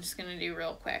these. I'm just going to do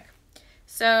real quick.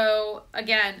 So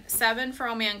again, 7 for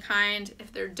All Mankind.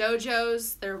 If they're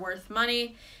dojos, they're worth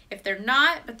money. If they're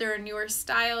not, but they're a newer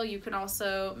style, you can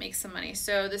also make some money.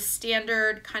 So the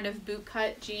standard kind of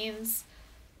bootcut jeans,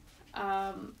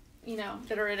 you know,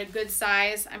 that are in a good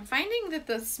size. I'm finding that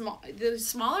the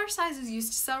smaller sizes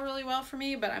used to sell really well for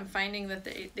me, but I'm finding that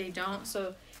they don't.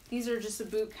 So these are just a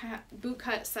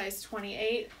bootcut size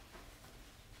 28.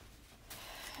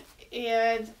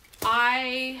 And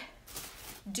I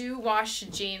do wash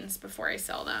jeans before I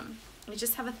sell them. I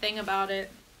just have a thing about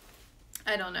it.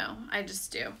 I don't know. I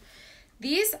just do.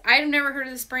 These, I've never heard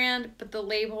of this brand, but the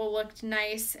label looked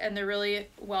nice and they're really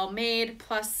well made.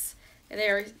 Plus,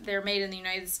 they're made in the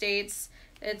United States.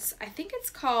 I think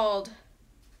it's called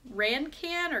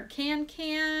Rancan or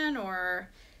Can or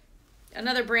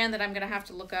another brand that I'm gonna have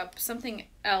to look up. Something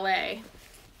LA,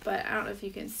 but I don't know if you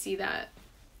can see that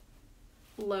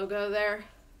logo there.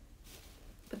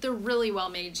 But they're really well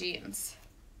made jeans.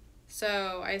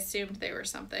 So I assumed they were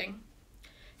something.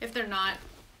 If they're not,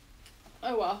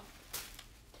 oh well.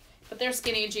 But they're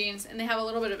skinny jeans and they have a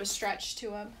little bit of a stretch to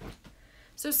them.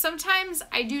 So sometimes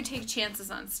I do take chances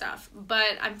on stuff,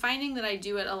 but I'm finding that I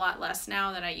do it a lot less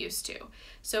now than I used to.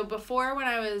 So before, when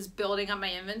I was building up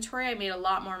my inventory, I made a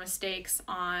lot more mistakes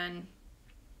on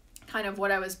kind of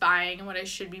what I was buying and what I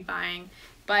should be buying.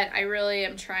 But I really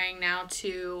am trying now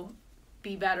to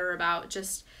be better about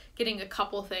just getting a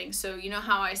couple things. So you know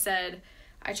how I said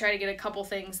I try to get a couple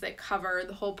things that cover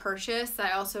the whole purchase.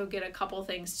 I also get a couple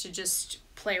things to just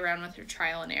play around with your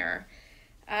trial and error.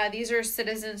 These are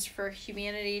Citizens for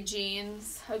Humanity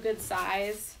jeans, a good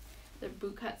size. They're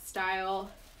bootcut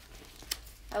style.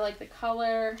 I like the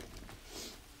color.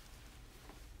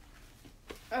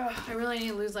 Ugh, I really need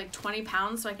to lose like 20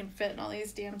 pounds so I can fit in all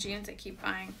these damn jeans I keep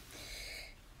buying.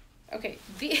 Okay,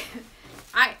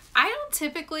 I don't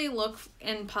typically look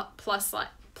in plus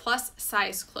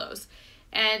size clothes.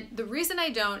 And the reason I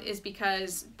don't is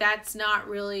because that's not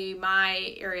really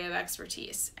my area of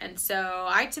expertise. And so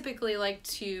I typically like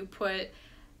to put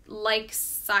like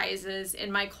sizes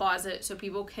in my closet so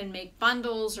people can make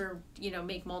bundles or, you know,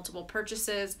 make multiple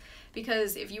purchases.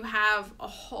 Because if you have a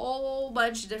whole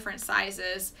bunch of different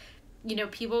sizes, you know,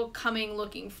 people coming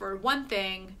looking for one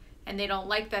thing and they don't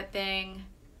like that thing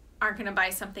aren't going to buy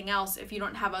something else if you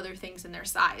don't have other things in their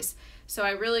size. So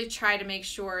I really try to make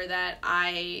sure that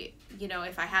you know,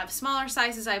 if I have smaller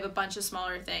sizes, I have a bunch of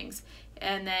smaller things,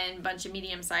 and then a bunch of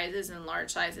medium sizes and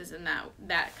large sizes and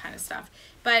that kind of stuff.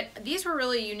 But these were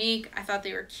really unique. I thought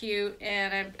they were cute,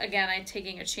 and I'm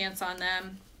taking a chance on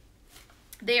them.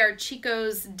 They are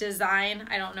Chico's Design.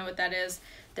 I don't know what that is.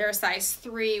 They're a size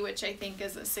 3, which I think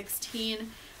is a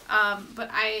 16. But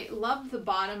I love the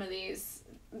bottom of these.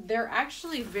 They're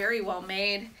actually very well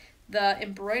made. The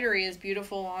embroidery is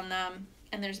beautiful on them,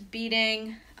 and there's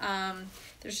beading.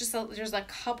 There's a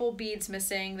couple beads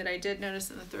missing that I did notice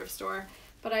in the thrift store,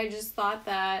 but I just thought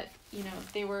that, you know,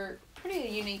 they were pretty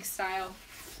unique style,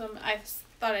 so I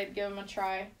thought I'd give them a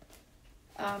try.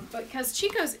 But because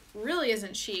Chico's really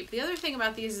isn't cheap. The other thing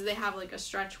about these is they have like a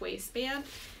stretch waistband,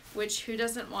 which who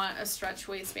doesn't want a stretch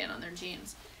waistband on their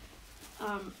jeans?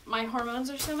 My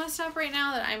hormones are so messed up right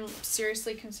now that I'm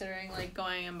seriously considering like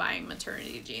going and buying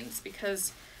maternity jeans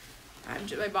because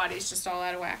my body's just all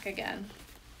out of whack again.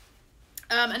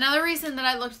 Another reason that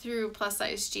I looked through plus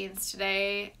size jeans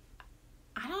today,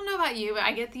 I don't know about you, but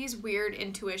I get these weird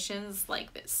intuitions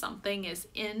like that something is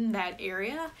in that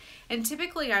area, and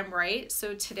typically I'm right.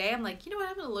 So today I'm like, you know what,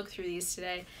 I'm gonna look through these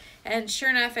today, and sure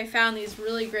enough I found these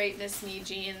really great Miss Me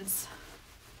jeans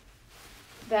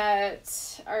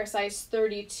that are size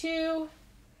 32.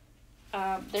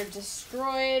 They're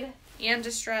destroyed and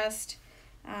distressed.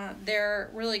 They're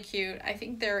really cute. I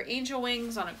think they're angel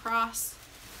wings on a cross.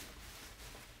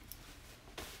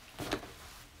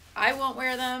 I won't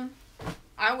wear them.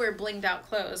 I wear blinged out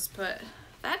clothes, but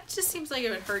that just seems like it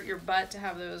would hurt your butt to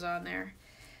have those on there.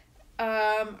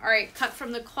 All right, cut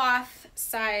from the cloth,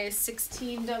 size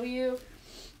 16W.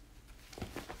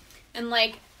 And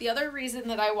like the other reason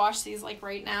that I wash these like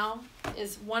right now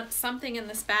is something in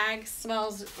this bag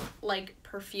smells like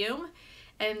perfume.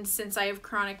 And since I have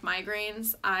chronic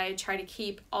migraines, I try to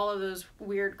keep all of those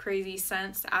weird, crazy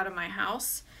scents out of my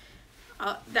house.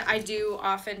 I do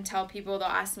often tell people, they'll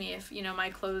ask me if, you know,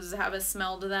 my clothes have a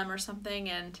smell to them or something,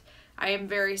 and I am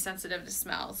very sensitive to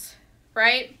smells.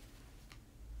 Right?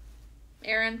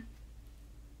 Aaron?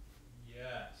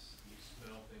 Yes, you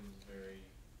smell things very...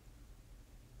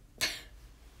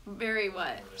 Very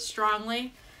what?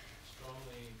 Strongly?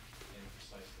 Strongly and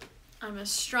precisely. I'm a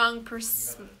strong You have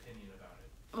an opinion about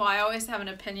it. Well, I always have an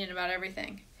opinion about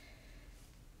everything.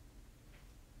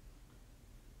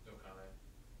 No comment.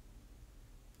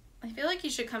 feel like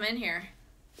you should come in here.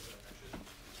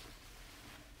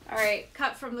 All right,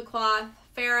 cut from the cloth.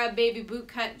 Farrah baby boot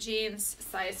cut jeans,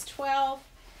 size 12.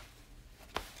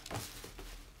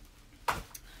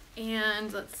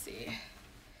 And let's see.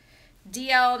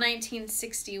 DL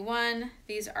 1961.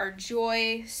 These are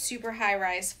Joy super high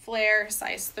rise flare,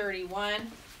 size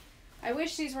 31. I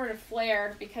wish these were to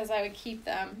flare because I would keep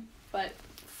them, but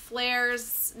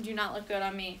flares do not look good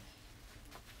on me.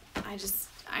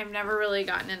 I've never really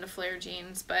gotten into flare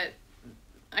jeans, but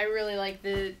I really like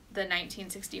the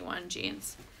 1961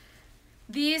 jeans.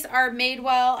 These are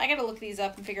Madewell. I gotta look these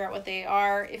up and figure out what they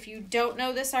are. If you don't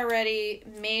know this already,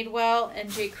 Madewell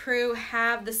and J. Crew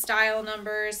have the style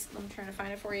numbers. I'm trying to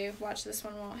find it for you. Watch, this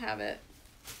one won't have it.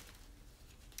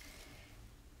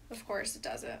 Of course it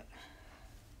doesn't.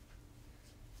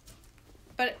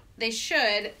 But they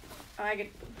should. I'm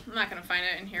not gonna find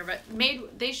it in here, but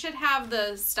they should have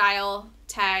the style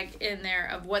tag in there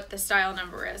of what the style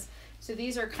number is. So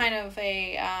these are kind of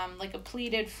a like a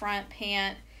pleated front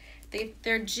pant.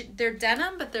 They're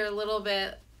denim, but they're a little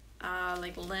bit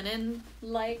like linen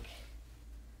like,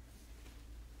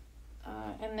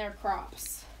 and they're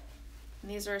crops.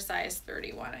 And these are a size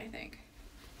 31, I think.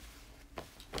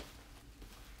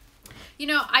 You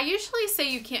know, I usually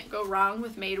say you can't go wrong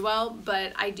with Madewell,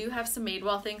 but I do have some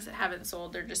Madewell things that haven't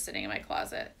sold. They're just sitting in my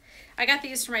closet. I got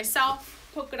these for myself,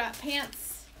 polka dot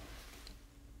pants.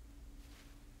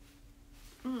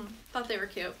 Thought they were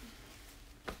cute.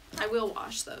 I will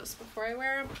wash those before I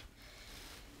wear them.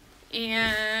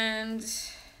 And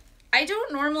I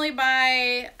don't normally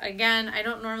buy, again, I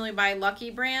don't normally buy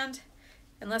Lucky brand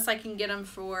unless I can get them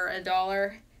for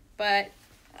 $1, but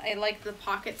I like the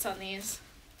pockets on these.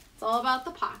 It's all about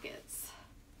the pockets.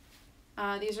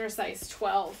 These are a size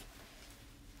 12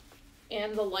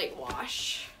 and the light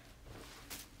wash.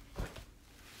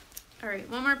 All right,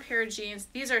 one more pair of jeans.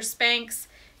 These are Spanx.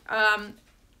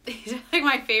 These are like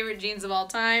my favorite jeans of all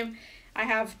time. I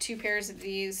have 2 pairs of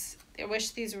these. I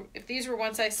wish if these were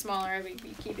one size smaller, I would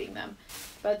be keeping them.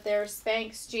 But they're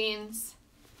Spanx jeans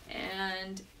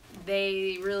and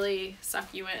they really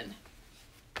suck you in.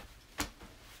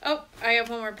 Oh, I have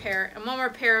one more pair, and one more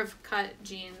pair of cut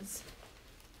jeans.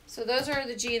 So those are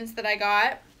the jeans that I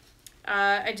got.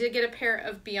 I did get a pair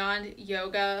of Beyond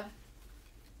Yoga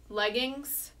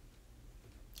leggings,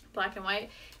 black and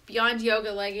white. Beyond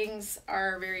Yoga leggings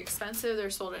are very expensive. They're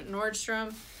sold at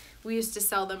Nordstrom. We used to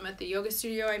sell them at the yoga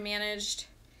studio I managed.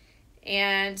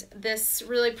 And this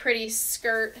really pretty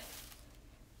skirt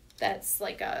that's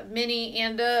like a mini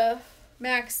and a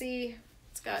maxi.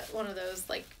 It's got one of those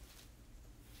like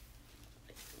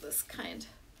this kind.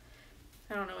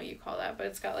 I don't know what you call that, but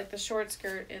it's got like the short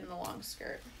skirt and the long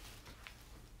skirt.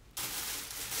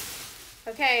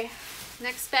 Okay,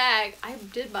 next bag. I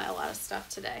did buy a lot of stuff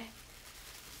today.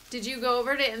 Did you go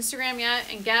over to Instagram yet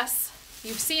and guess?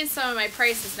 You've seen some of my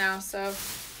prices now, so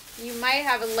you might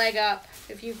have a leg up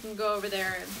if you can go over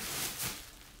there and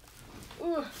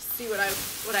see what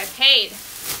I paid.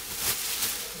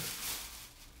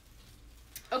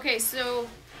 Okay, so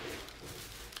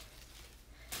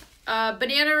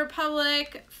Banana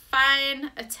Republic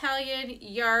fine Italian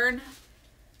yarn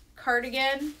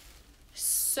cardigan,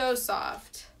 so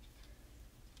soft.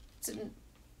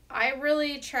 I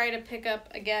really try to pick up,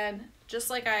 again, just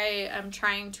like I am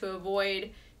trying to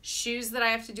avoid shoes that I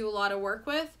have to do a lot of work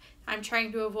with, I'm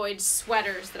trying to avoid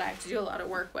sweaters that I have to do a lot of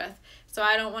work with. So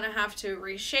I don't want to have to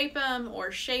reshape them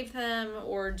or shape them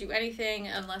or do anything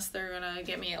unless they're going to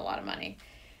get me a lot of money.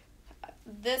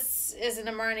 This is an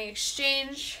Armani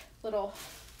Exchange little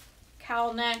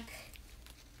cowl neck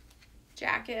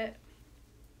jacket.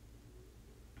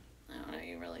 I don't know if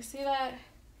you can really see that.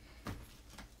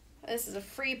 This is a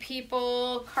Free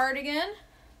People cardigan.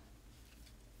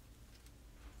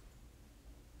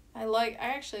 I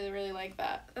actually really like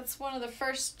that. That's one of the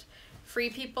first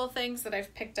Free People things that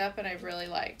I've picked up and I've really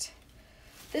liked.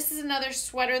 This is another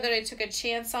sweater that I took a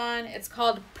chance on. It's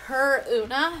called Per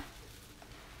Una.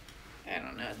 I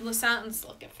don't know. It sounds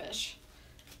like a fish.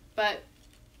 But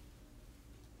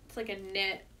it's like a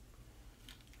knit.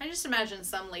 I just imagine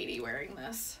some lady wearing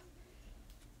this.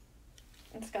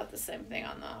 It's got the same thing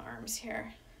on the arms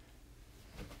here.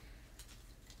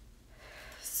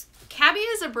 Cabby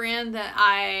is a brand that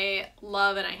I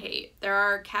love and I hate. There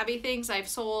are Cabby things I've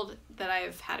sold that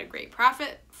I've had a great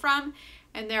profit from,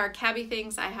 and there are Cabby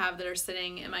things I have that are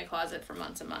sitting in my closet for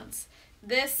months and months.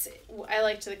 This, I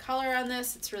liked the color on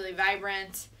this. It's really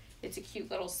vibrant. It's a cute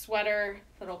little sweater,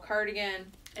 little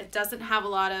cardigan. It doesn't have a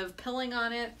lot of pilling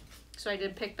on it, so I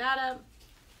did pick that up.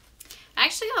 I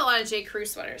actually got a lot of J. Crew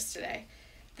sweaters today.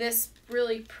 This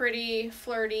really pretty,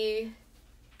 flirty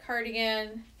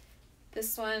cardigan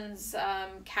This one's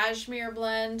cashmere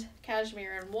blend,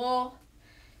 cashmere and wool.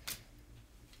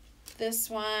 This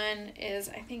one is,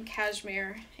 I think,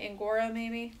 cashmere Angora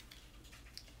maybe.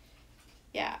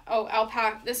 Yeah. Oh,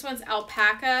 alpaca. This one's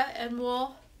alpaca and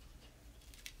wool.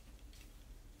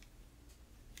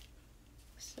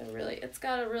 So really, it's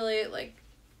got a really like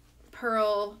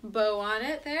pearl bow on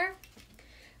it there.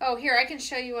 Oh, here, I can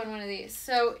show you on one of these.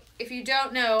 So if you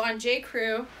don't know, on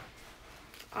J.Crew,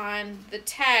 on the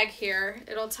tag here,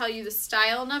 it'll tell you the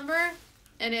style number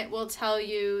and it will tell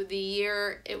you the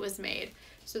year it was made.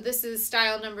 So this is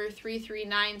style number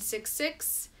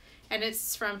 33966 and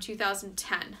it's from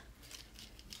 2010.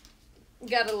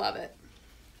 Gotta love it.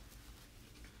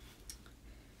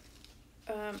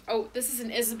 Oh, this is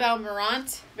an Isabel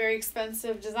Marant, very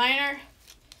expensive designer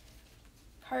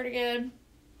cardigan.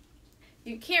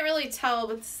 You can't really tell,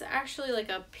 but it's actually like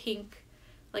a pink,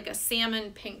 like a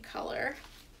salmon pink color.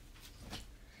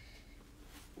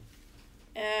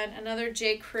 And another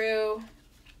J.Crew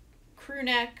crew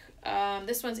neck.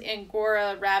 This one's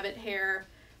Angora rabbit hair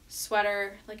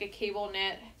sweater, like a cable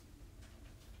knit.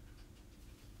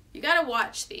 You gotta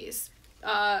watch these.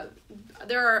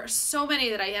 There are so many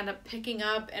that I end up picking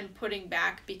up and putting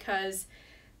back because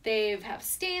they have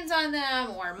stains on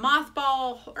them or moth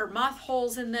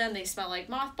holes in them. They smell like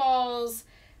mothballs.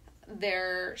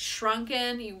 They're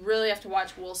shrunken. You really have to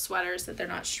watch wool sweaters that they're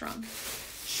not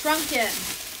shrunken.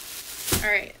 All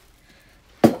right,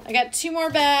 I got 2 more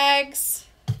bags.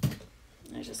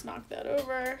 I just knocked that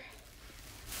over.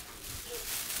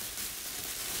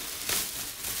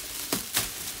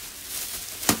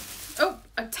 Oh,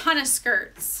 a ton of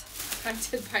skirts. I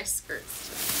did buy skirts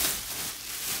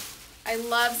today. I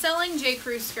love selling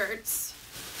J.Crew skirts.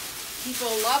 People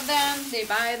love them, they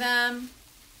buy them,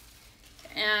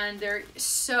 and they're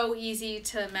so easy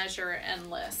to measure and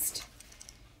list.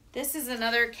 This is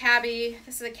another cabbie.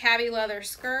 This is a cabbie leather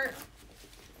skirt,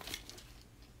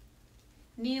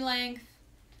 knee length,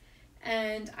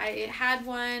 and I had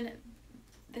one.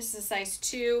 This is size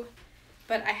 2,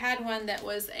 but I had one that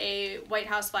was a White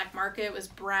House Black Market. It was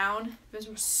brown. It was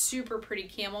a super pretty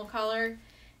camel color,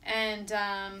 and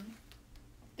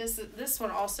this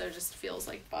one also just feels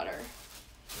like butter.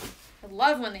 I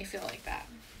love when they feel like that.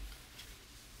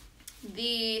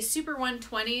 The Super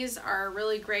 120s are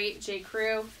really great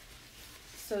J.Crew.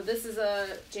 So this is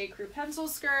a J.Crew pencil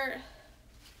skirt.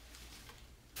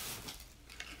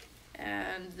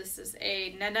 And this is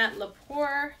a Nanette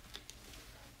Lepore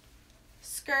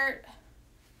skirt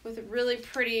with a really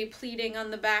pretty pleating on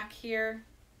the back here.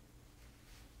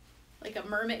 Like a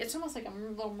mermaid. It's almost like a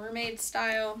little mermaid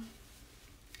style.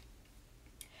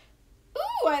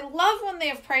 Ooh, I love when they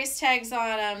have price tags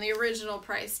on them, the original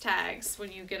price tags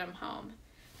when you get them home.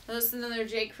 This is another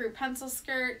J.Crew pencil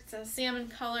skirt. It's a salmon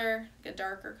color, like a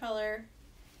darker color.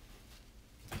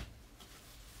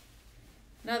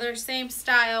 Another same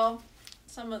style.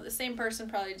 The same person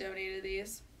probably donated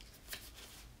these.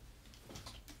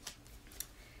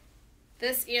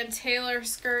 This Ann Taylor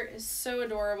skirt is so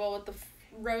adorable with the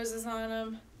roses on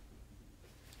them.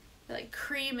 They're like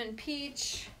cream and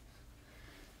peach.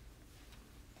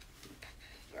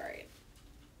 All right.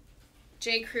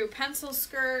 J.Crew pencil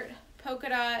skirt, polka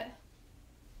dot.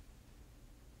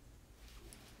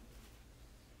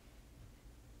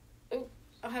 Oh,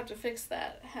 I'll have to fix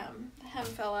that hem. The hem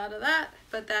fell out of that,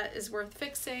 but that is worth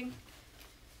fixing.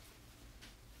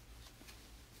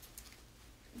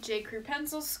 J.Crew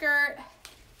pencil skirt.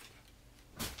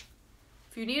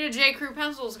 If you need a J.Crew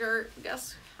pencil skirt,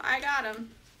 guess I got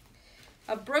them.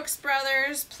 A Brooks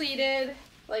Brothers pleated,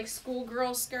 like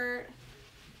schoolgirl skirt.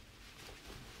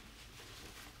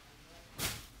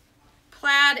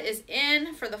 Plaid is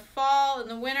in for the fall and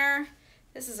the winter.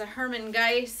 This is a Herman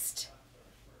Geist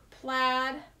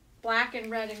plaid, black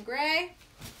and red and gray.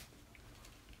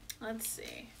 Let's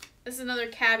see. This is another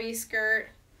cabbie skirt.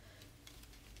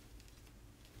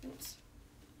 Oops.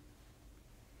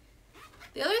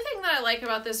 The other thing that I like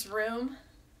about this room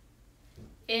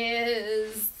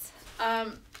is,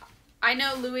 I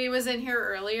know Louis was in here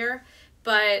earlier,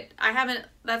 but I haven't,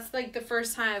 that's like the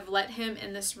first time I've let him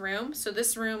in this room. So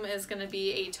this room is going to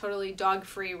be a totally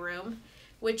dog-free room,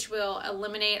 which will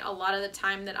eliminate a lot of the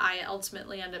time that I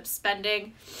ultimately end up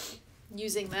spending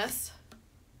using this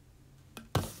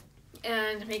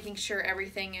and making sure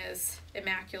everything is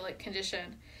immaculate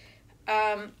condition.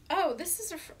 Oh, this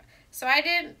is so I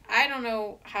don't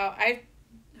know how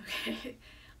okay.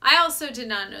 I also did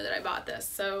not know that I bought this.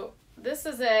 So this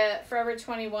is a Forever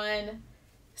 21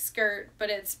 skirt, but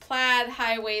it's plaid,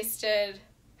 high waist, and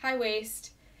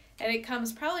it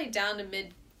comes probably down to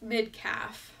mid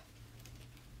calf.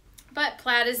 But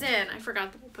plaid is in. I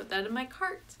forgot to put that in my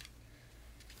cart.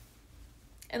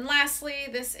 And lastly,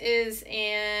 this is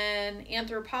an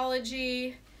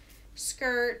Anthropologie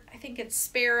skirt. I think it's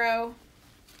Sparrow.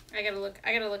 I gotta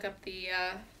look up the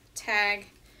tag.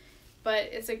 But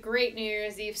it's a great New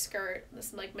Year's Eve skirt.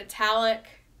 This like metallic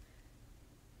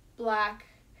black.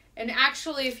 And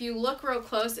actually, if you look real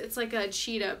close, it's like a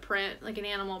cheetah print, like an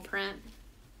animal print.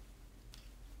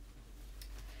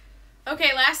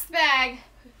 Okay, last bag.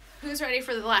 Who's ready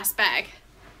for the last bag?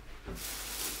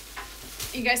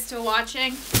 You guys still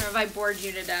watching? Or have I bored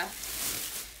you to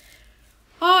death?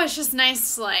 Oh, it's just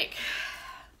nice to like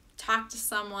talk to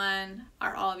someone,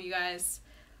 or all of you guys,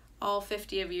 all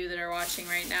 50 of you that are watching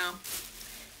right now.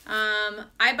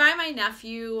 I buy my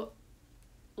nephew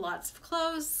lots of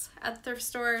clothes at thrift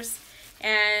stores,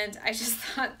 and I just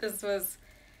thought this was...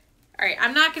 Alright,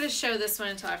 I'm not going to show this one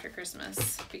until after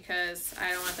Christmas because I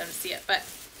don't want them to see it. But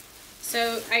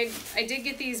so I did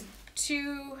get these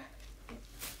two...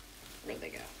 Where'd they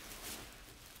go?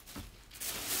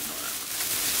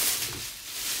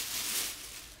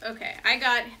 Hold on. Okay, I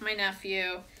got my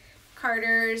nephew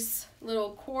Carter's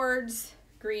little cords,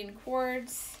 green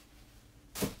cords.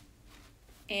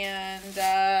 And,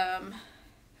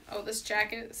 oh, this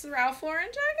jacket. This is a Ralph Lauren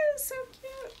jacket. It's so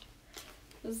cute.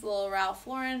 This little Ralph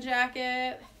Lauren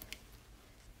jacket.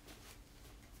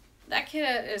 That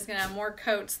kid is going to have more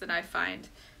coats than I find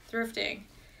thrifting.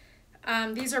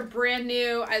 These are brand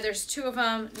new. There's two of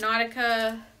them.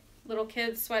 Nautica little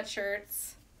kids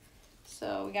sweatshirts.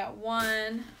 So we got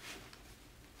one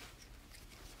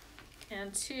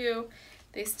and two.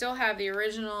 They still have the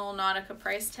original Nautica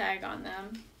price tag on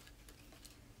them.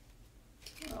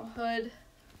 Little hood.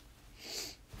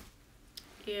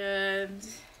 And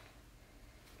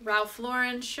Ralph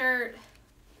Lauren shirt.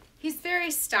 He's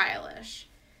very stylish.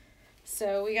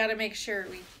 So we got to make sure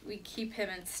we keep him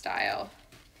in style.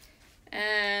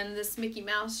 And this Mickey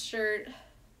Mouse shirt.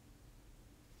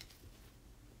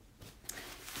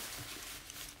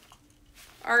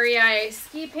 REI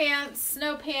ski pants,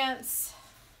 snow pants.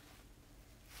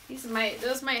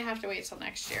 Those might have to wait till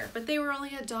next year, but they were only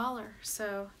 $1,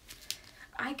 so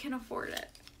I can afford it.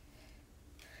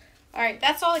 All right,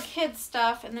 that's all the kids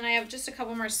stuff, and then I have just a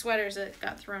couple more sweaters that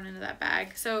got thrown into that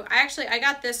bag. So I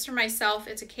got this for myself.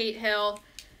 It's a Kate Hill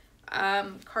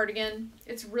cardigan.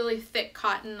 It's really thick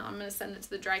cotton. I'm gonna send it to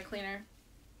the dry cleaner,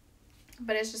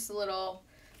 but it's just a little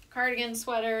cardigan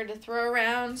sweater to throw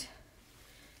around.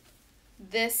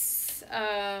 This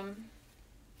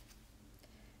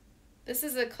this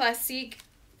is a classique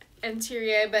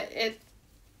interior, but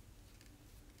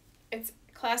it's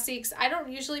classiques. I don't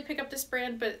usually pick up this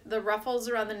brand, but the ruffles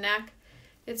around the neck,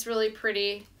 it's really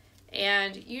pretty.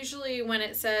 And usually when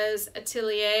it says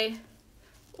atelier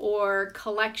or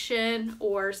collection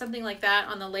or something like that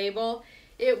on the label,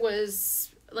 it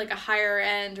was like a higher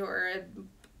end or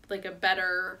like a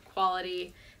better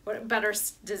quality, better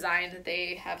design that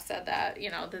they have said that, you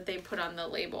know, that they put on the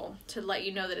label to let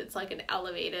you know that it's like an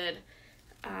elevated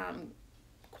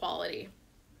quality.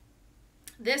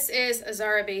 This is a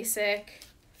Zara Basic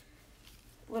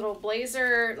little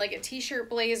blazer, like a t-shirt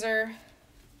blazer,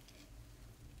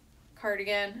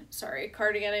 cardigan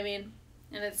I mean,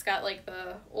 and it's got like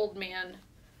the old man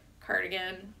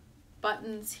cardigan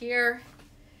buttons here.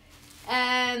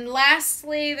 And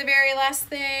lastly, the very last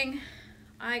thing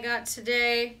I got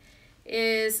today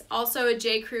is also a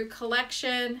J. Crew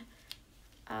collection,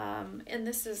 and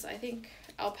this is, I think,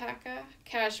 alpaca,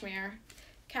 cashmere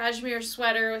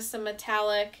sweater with some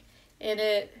metallic in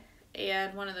it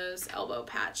and one of those elbow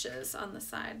patches on the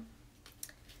side.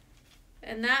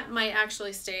 And that might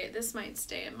actually this might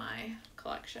stay in my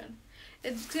collection.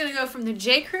 It's gonna go from the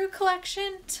J. Crew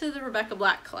collection to the Rebecca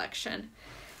Black collection.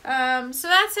 So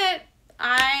that's it.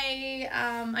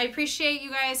 I appreciate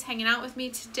you guys hanging out with me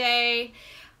today.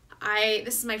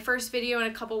 This is my first video in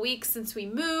a couple weeks since we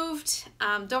moved.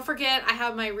 Don't forget, I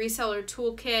have my reseller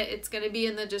toolkit. It's going to be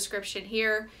in the description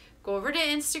here. Go over to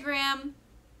Instagram.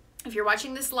 If you're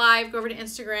watching this live, go over to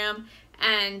Instagram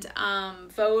and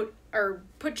vote or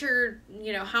put your,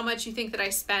 you know, how much you think that I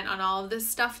spent on all of this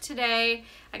stuff today.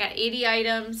 I got 80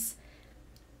 items.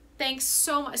 Thanks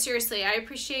so much. Seriously, I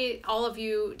appreciate all of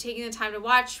you taking the time to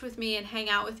watch with me and hang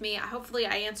out with me. Hopefully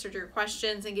I answered your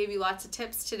questions and gave you lots of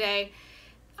tips today.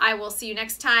 I will see you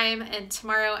next time, and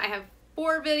tomorrow I have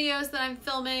 4 videos that I'm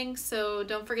filming, so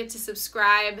don't forget to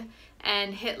subscribe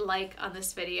and hit like on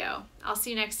this video. I'll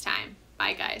see you next time.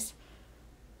 Bye, guys.